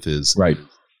card with his right.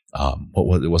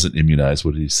 It wasn't immunized.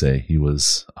 What did he say? He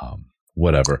was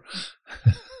whatever.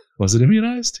 Was it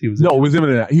immunized? It was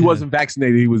immunized. He wasn't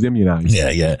vaccinated. He was immunized.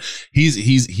 Yeah.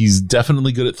 He's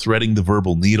definitely good at threading the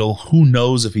verbal needle. Who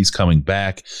knows if he's coming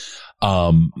back?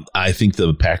 I think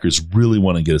the Packers really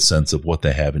want to get a sense of what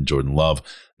they have in Jordan Love.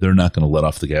 They're not going to let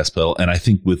off the gas pedal. And I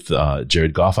think with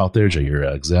Jared Goff out there, Jair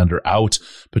Alexander out,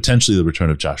 potentially the return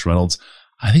of Josh Reynolds,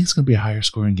 I think it's going to be a higher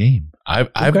scoring game.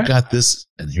 I've got this,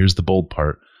 and here's the bold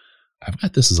part. I've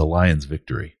got this as a Lions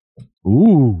victory.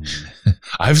 Ooh.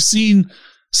 I've seen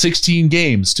 16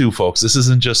 games too, folks. This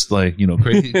isn't just like,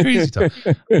 crazy stuff.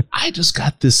 I just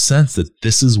got this sense that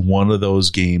this is one of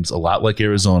those games, a lot like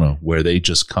Arizona, where they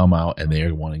just come out and they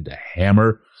are wanting to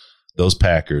hammer those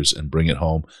Packers and bring it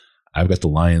home. I've got the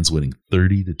Lions winning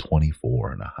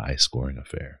 30-24 in a high scoring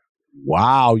affair.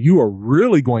 Wow. You are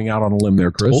really going out on a limb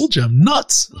there, Chris. Told you I'm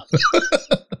nuts.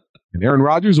 And Aaron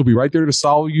Rodgers will be right there to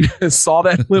saw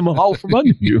that limb out from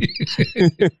under you.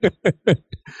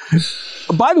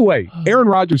 By the way, Aaron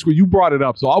Rodgers, well, you brought it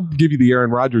up, so I'll give you the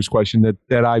Aaron Rodgers question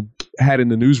that I had in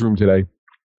the newsroom today.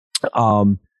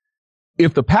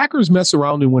 If the Packers mess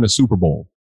around and win a Super Bowl,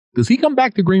 does he come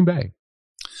back to Green Bay?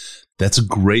 That's a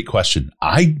great question.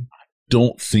 I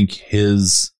don't think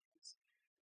his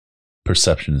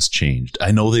perception has changed.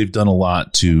 I know they've done a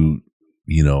lot to,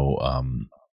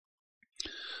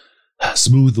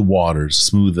 smooth the waters,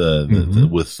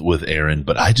 with Aaron,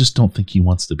 but I just don't think he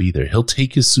wants to be there. He'll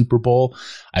take his Super Bowl.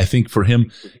 I think for him,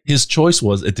 his choice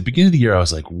was at the beginning of the year, I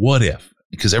was like, what if?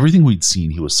 Because everything we'd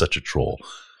seen, he was such a troll.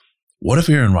 What if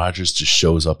Aaron Rodgers just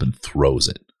shows up and throws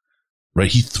it?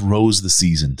 Right? He throws the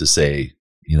season to say,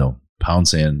 pound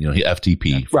sand,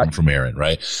 FTP from Aaron,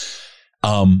 right?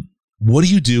 What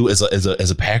do you do as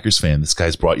a Packers fan? This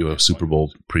guy's brought you a Super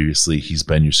Bowl previously. He's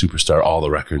been your superstar, all the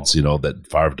records, that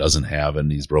Favre doesn't have,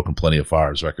 and he's broken plenty of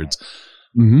Favre's records.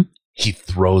 Mm-hmm. He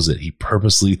throws it. He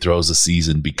purposely throws the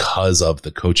season because of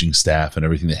the coaching staff and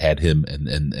everything that had him and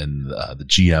the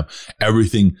GM,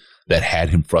 everything that had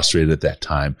him frustrated at that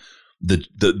time.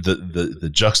 The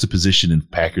juxtaposition in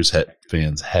Packers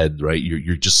fans' head, right?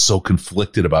 You're just so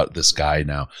conflicted about this guy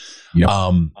now. Yep.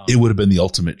 It would have been the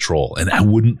ultimate troll, and I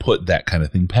wouldn't put that kind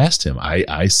of thing past him.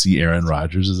 I see Aaron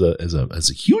Rodgers as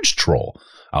a huge troll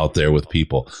out there with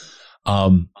people.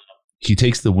 He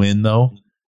takes the win though.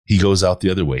 He goes out the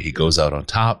other way. He goes out on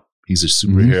top. He's a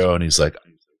superhero, and he's like,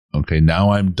 okay,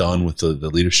 now I'm done with the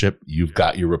leadership. You've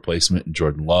got your replacement in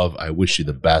Jordan Love. I wish you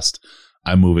the best.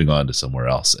 I'm moving on to somewhere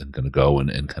else and going to go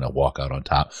and kind of walk out on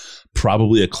top.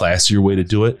 Probably a classier way to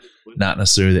do it. Not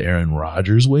necessarily the Aaron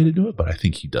Rodgers way to do it, but I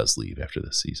think he does leave after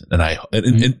this season. And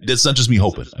it's not just me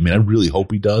hoping. I mean, I really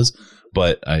hope he does,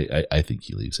 but I think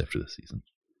he leaves after this season.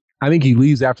 I think he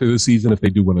leaves after this season if they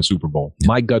do win a Super Bowl. Yeah.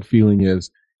 My gut feeling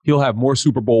is he'll have more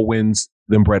Super Bowl wins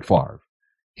than Brett Favre.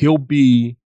 He won't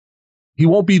be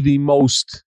the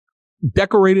most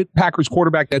decorated Packers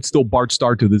quarterback. That's still Bart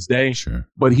Starr to this day. Sure.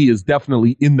 But he is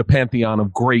definitely in the pantheon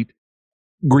of great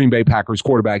Green Bay Packers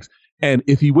quarterbacks. And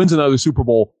if he wins another Super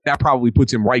Bowl, that probably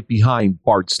puts him right behind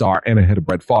Bart Starr and ahead of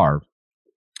Brett Favre.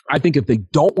 I think if they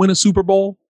don't win a Super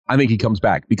Bowl, I think he comes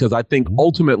back, because I think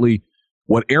ultimately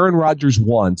what Aaron Rodgers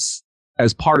wants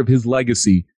as part of his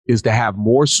legacy is to have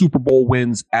more Super Bowl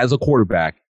wins as a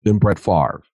quarterback than Brett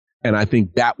Favre. And I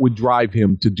think that would drive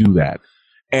him to do that.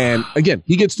 And again,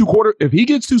 if he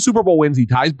gets two Super Bowl wins, he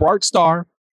ties Bart Starr.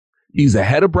 He's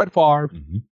ahead of Brett Favre.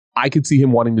 Mm-hmm. I could see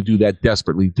him wanting to do that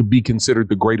desperately to be considered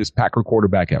the greatest Packer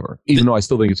quarterback ever, even though I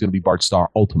still think it's going to be Bart Starr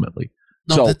ultimately.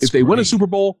 No, so if they win a Super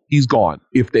Bowl, he's gone.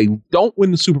 If they don't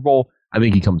win the Super Bowl, I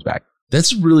think he comes back.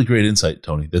 That's really great insight,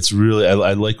 Tony. That's really,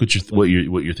 I like what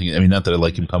you're thinking. I mean, not that I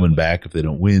like him coming back if they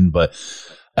don't win, but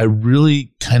I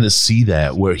really kind of see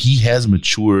that where he has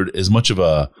matured as much of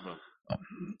a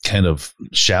kind of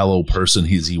shallow person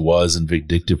as he was and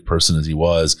vindictive person as he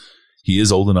was. He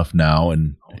is old enough now,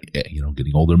 and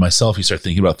getting older myself, you start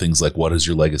thinking about things like, what is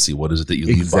your legacy? What is it that you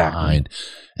leave behind?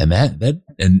 And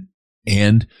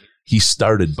and he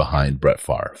started behind Brett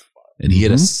Favre, and he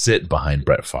had to sit behind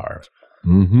Brett Favre.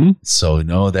 Mm-hmm. So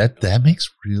that makes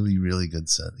really, really good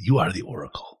sense. You are the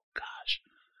Oracle. Gosh,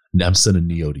 now I'm sending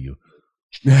Neo to you.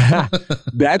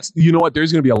 That's, you know what?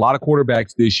 There's going to be a lot of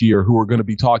quarterbacks this year who are going to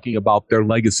be talking about their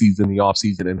legacies in the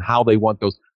offseason and how they want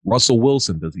those. Russell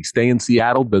Wilson, does he stay in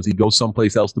Seattle? Does he go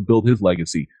someplace else to build his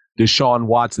legacy? Deshaun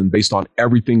Watson, based on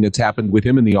everything that's happened with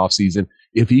him in the offseason,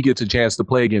 if he gets a chance to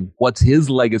play again, what's his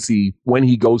legacy when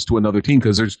he goes to another team?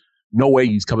 Because there's no way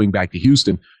he's coming back to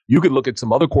Houston. You could look at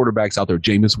some other quarterbacks out there.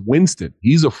 Jameis Winston,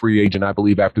 he's a free agent, I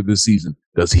believe, after this season.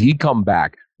 Does he come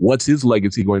back? What's his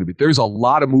legacy going to be? There's a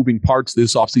lot of moving parts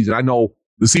this offseason. I know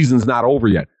the season's not over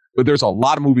yet, but there's a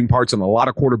lot of moving parts and a lot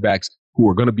of quarterbacks who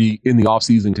are going to be in the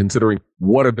offseason considering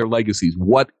what are their legacies?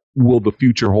 What will the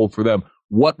future hold for them?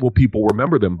 What will people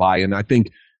remember them by? And I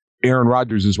think Aaron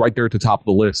Rodgers is right there at the top of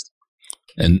the list.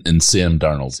 And Sam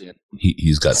Darnold,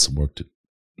 he's got some work to do.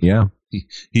 Yeah.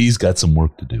 He's got some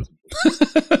work to do.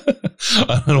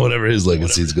 On whatever his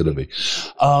legacy is going to be.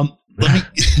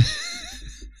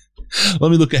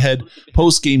 Let me look ahead.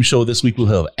 Post-game show this week, we'll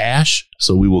have Ash,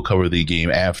 so we will cover the game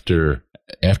after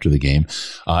the game.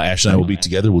 Ash and I will be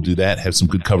together. We'll do that, have some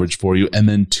good coverage for you. And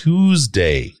then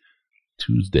Tuesday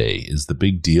is the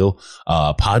big deal.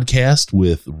 Podcast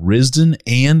with Risden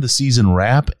and the season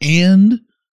wrap, and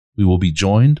we will be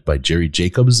joined by Jerry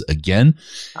Jacobs again.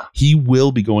 He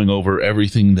will be going over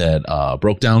everything that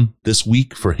broke down this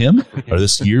week for him, or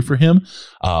this year for him.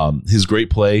 His great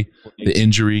play, the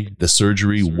injury, the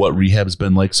surgery, what rehab's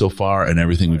been like so far, and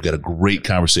everything. We've got a great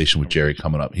conversation with Jerry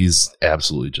coming up. He's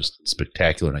absolutely just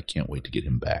spectacular, and I can't wait to get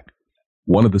him back.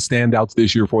 One of the standouts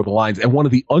this year for the Lions, and one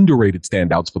of the underrated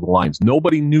standouts for the Lions.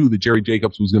 Nobody knew that Jerry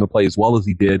Jacobs was going to play as well as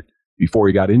he did before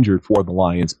he got injured for the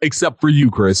Lions, except for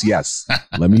you, Chris. Yes.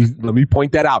 Let me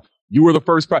point that out. You were the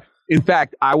first. In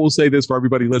fact, I will say this for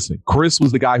everybody listening. Chris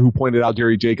was the guy who pointed out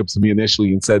Jerry Jacobs to me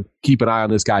initially and said, keep an eye on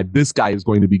this guy. This guy is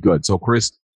going to be good. So,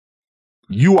 Chris,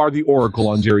 you are the oracle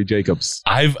on Jerry Jacobs.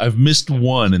 I've missed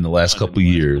one in the last couple of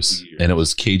years, and it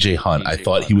was KJ Hunt. I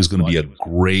thought he was going to be a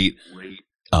great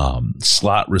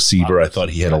slot receiver. I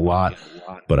thought he had a lot.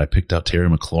 But I picked out Terry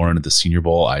McLaurin at the Senior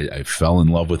Bowl. I fell in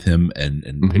love with him and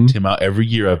picked him out. Every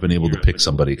year I've been able to pick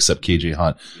somebody except KJ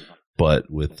Hunt. But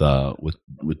with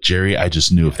Jerry, I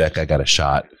just knew if that guy got a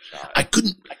shot, I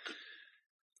couldn't.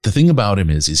 the thing about him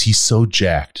is he's so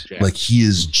jacked. Like, he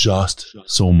is just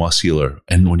so muscular.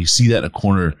 And when you see that in a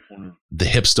corner, the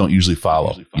hips don't usually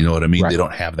follow. You know what I mean? Right. They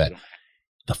don't have that.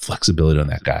 The flexibility on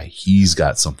that guy, he's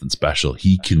got something special.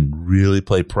 He can really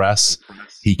play press.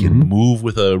 He can move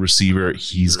with a receiver.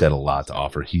 He's got a lot to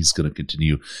offer. He's going to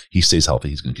continue. He stays healthy.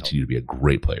 He's going to continue to be a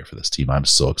great player for this team. I'm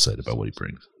so excited about what he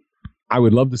brings. I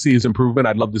would love to see his improvement.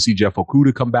 I'd love to see Jeff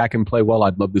Okudah come back and play well.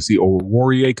 I'd love to see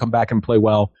Oruwariye come back and play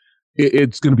well.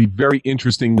 It's going to be very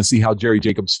interesting to see how Jerry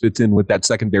Jacobs fits in with that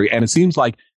secondary. And it seems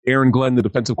like Aaron Glenn, the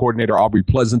defensive coordinator, Aubrey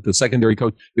Pleasant, the secondary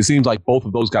coach, it seems like both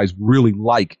of those guys really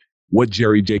like what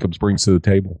Jerry Jacobs brings to the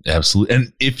table. Absolutely.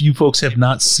 And if you folks have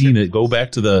not seen it, go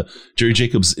back to the Jerry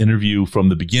Jacobs interview from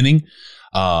the beginning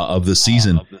of the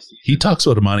season. He talks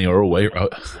about Amani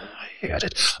Oruwariye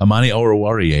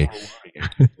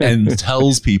and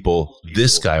tells people,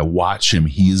 this guy, watch him.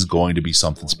 He is going to be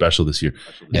something special this year.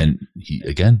 And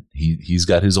he's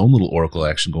got his own little Oracle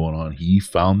action going on. He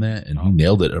found that and he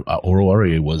nailed it.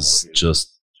 Oruwariye was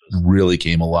just really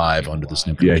came alive under this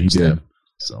new coaching staff. He did.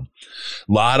 So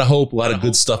a lot of hope, a lot of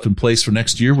good stuff in place for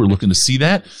next year. We're looking to see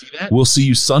that. We'll see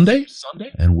you Sunday.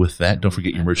 And with that, don't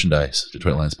forget your merchandise,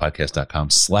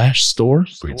 DetroitLionsPodcast.com/store.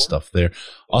 Great stuff there.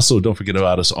 Also, don't forget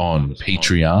about us on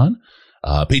Patreon.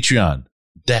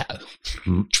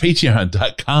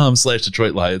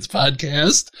 Patreon.com/Detroit Lions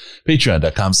Podcast.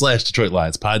 Patreon.com/Detroit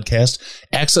Lions Podcast.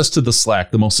 Access to the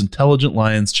Slack, the most intelligent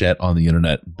Lions chat on the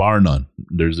internet, bar none.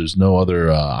 There's no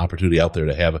other opportunity out there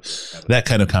to have that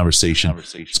kind of conversation.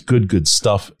 It's good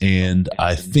stuff. And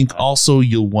I think also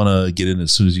you'll want to get in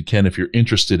as soon as you can if you're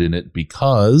interested in it,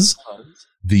 because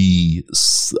the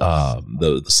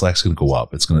Slack's going to go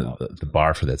up. It's going to, the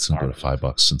bar for that's going to go to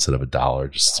 $5 instead of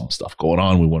 $1. Just some stuff going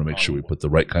on. We want to make sure we put the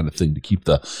right kind of thing to keep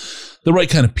the right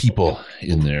kind of people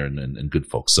in there and good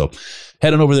folks. So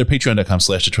head on over there,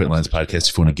 patreon.com/Detroit Lions Podcast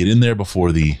if you want to get in there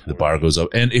before the bar goes up.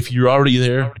 And if you're already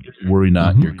there, worry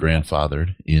not, you're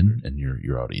grandfathered in and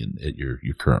you're already in at your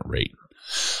current rate.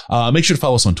 Make sure to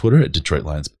follow us on Twitter at Detroit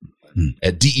Lions,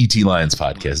 at DET Lions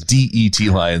Podcast, DET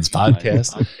Lions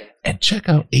Podcast. And check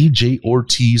out AJ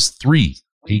Ortiz 3.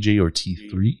 AJ Ortiz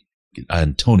 3. Get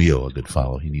Antonio a good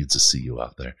follow. He needs to see you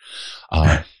out there.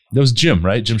 That was Jim,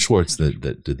 right? Jim Schwartz that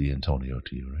did the Antonio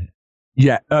to you, right?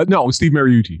 Yeah. No, it was Steve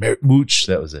Mariucci. Mooch.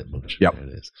 That was it. Mooch. Yep. There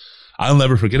it is. I'll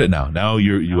never forget it now. Now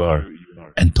you are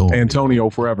Antonio. Antonio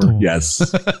forever.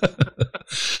 Yes.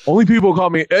 Only people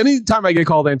call me. Anytime I get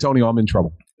called Antonio, I'm in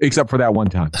trouble. Except for that one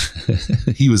time.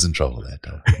 He was in trouble that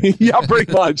time. Yeah,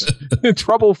 pretty much.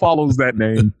 Trouble follows that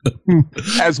name,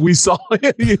 as we saw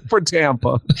for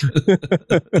Tampa.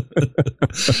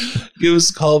 Give us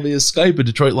a call via Skype at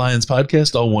Detroit Lions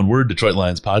Podcast, all one word, Detroit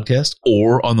Lions Podcast,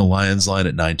 or on the Lions line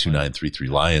at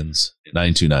 929-33-LIONS,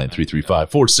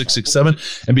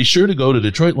 929-335-4667. And be sure to go to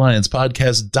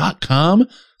DetroitLionsPodcast.com.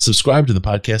 Subscribe to the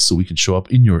podcast so we can show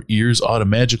up in your ears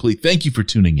automatically. Thank you for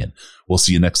tuning in. We'll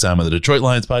see you next time on the Detroit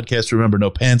Lions Podcast. Remember,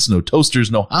 no pants, no toasters,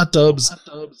 no hot tubs,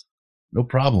 no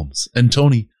problems. And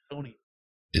Tony,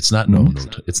 it's not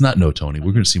it's not Tony.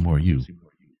 We're going to see more of you.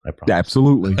 I promise.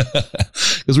 Absolutely.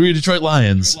 Because we're your Detroit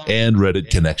Lions and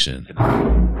Reddit Connection.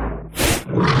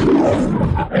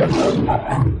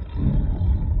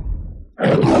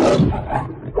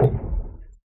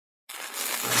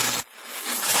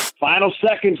 Final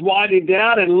seconds winding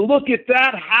down, and look at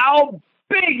that. How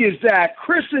big is that?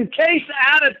 Chris and Case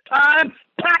out of time.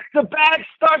 Pack the bag,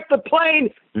 start the plane.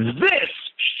 This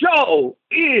show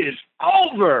is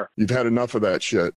over. You've had enough of that shit.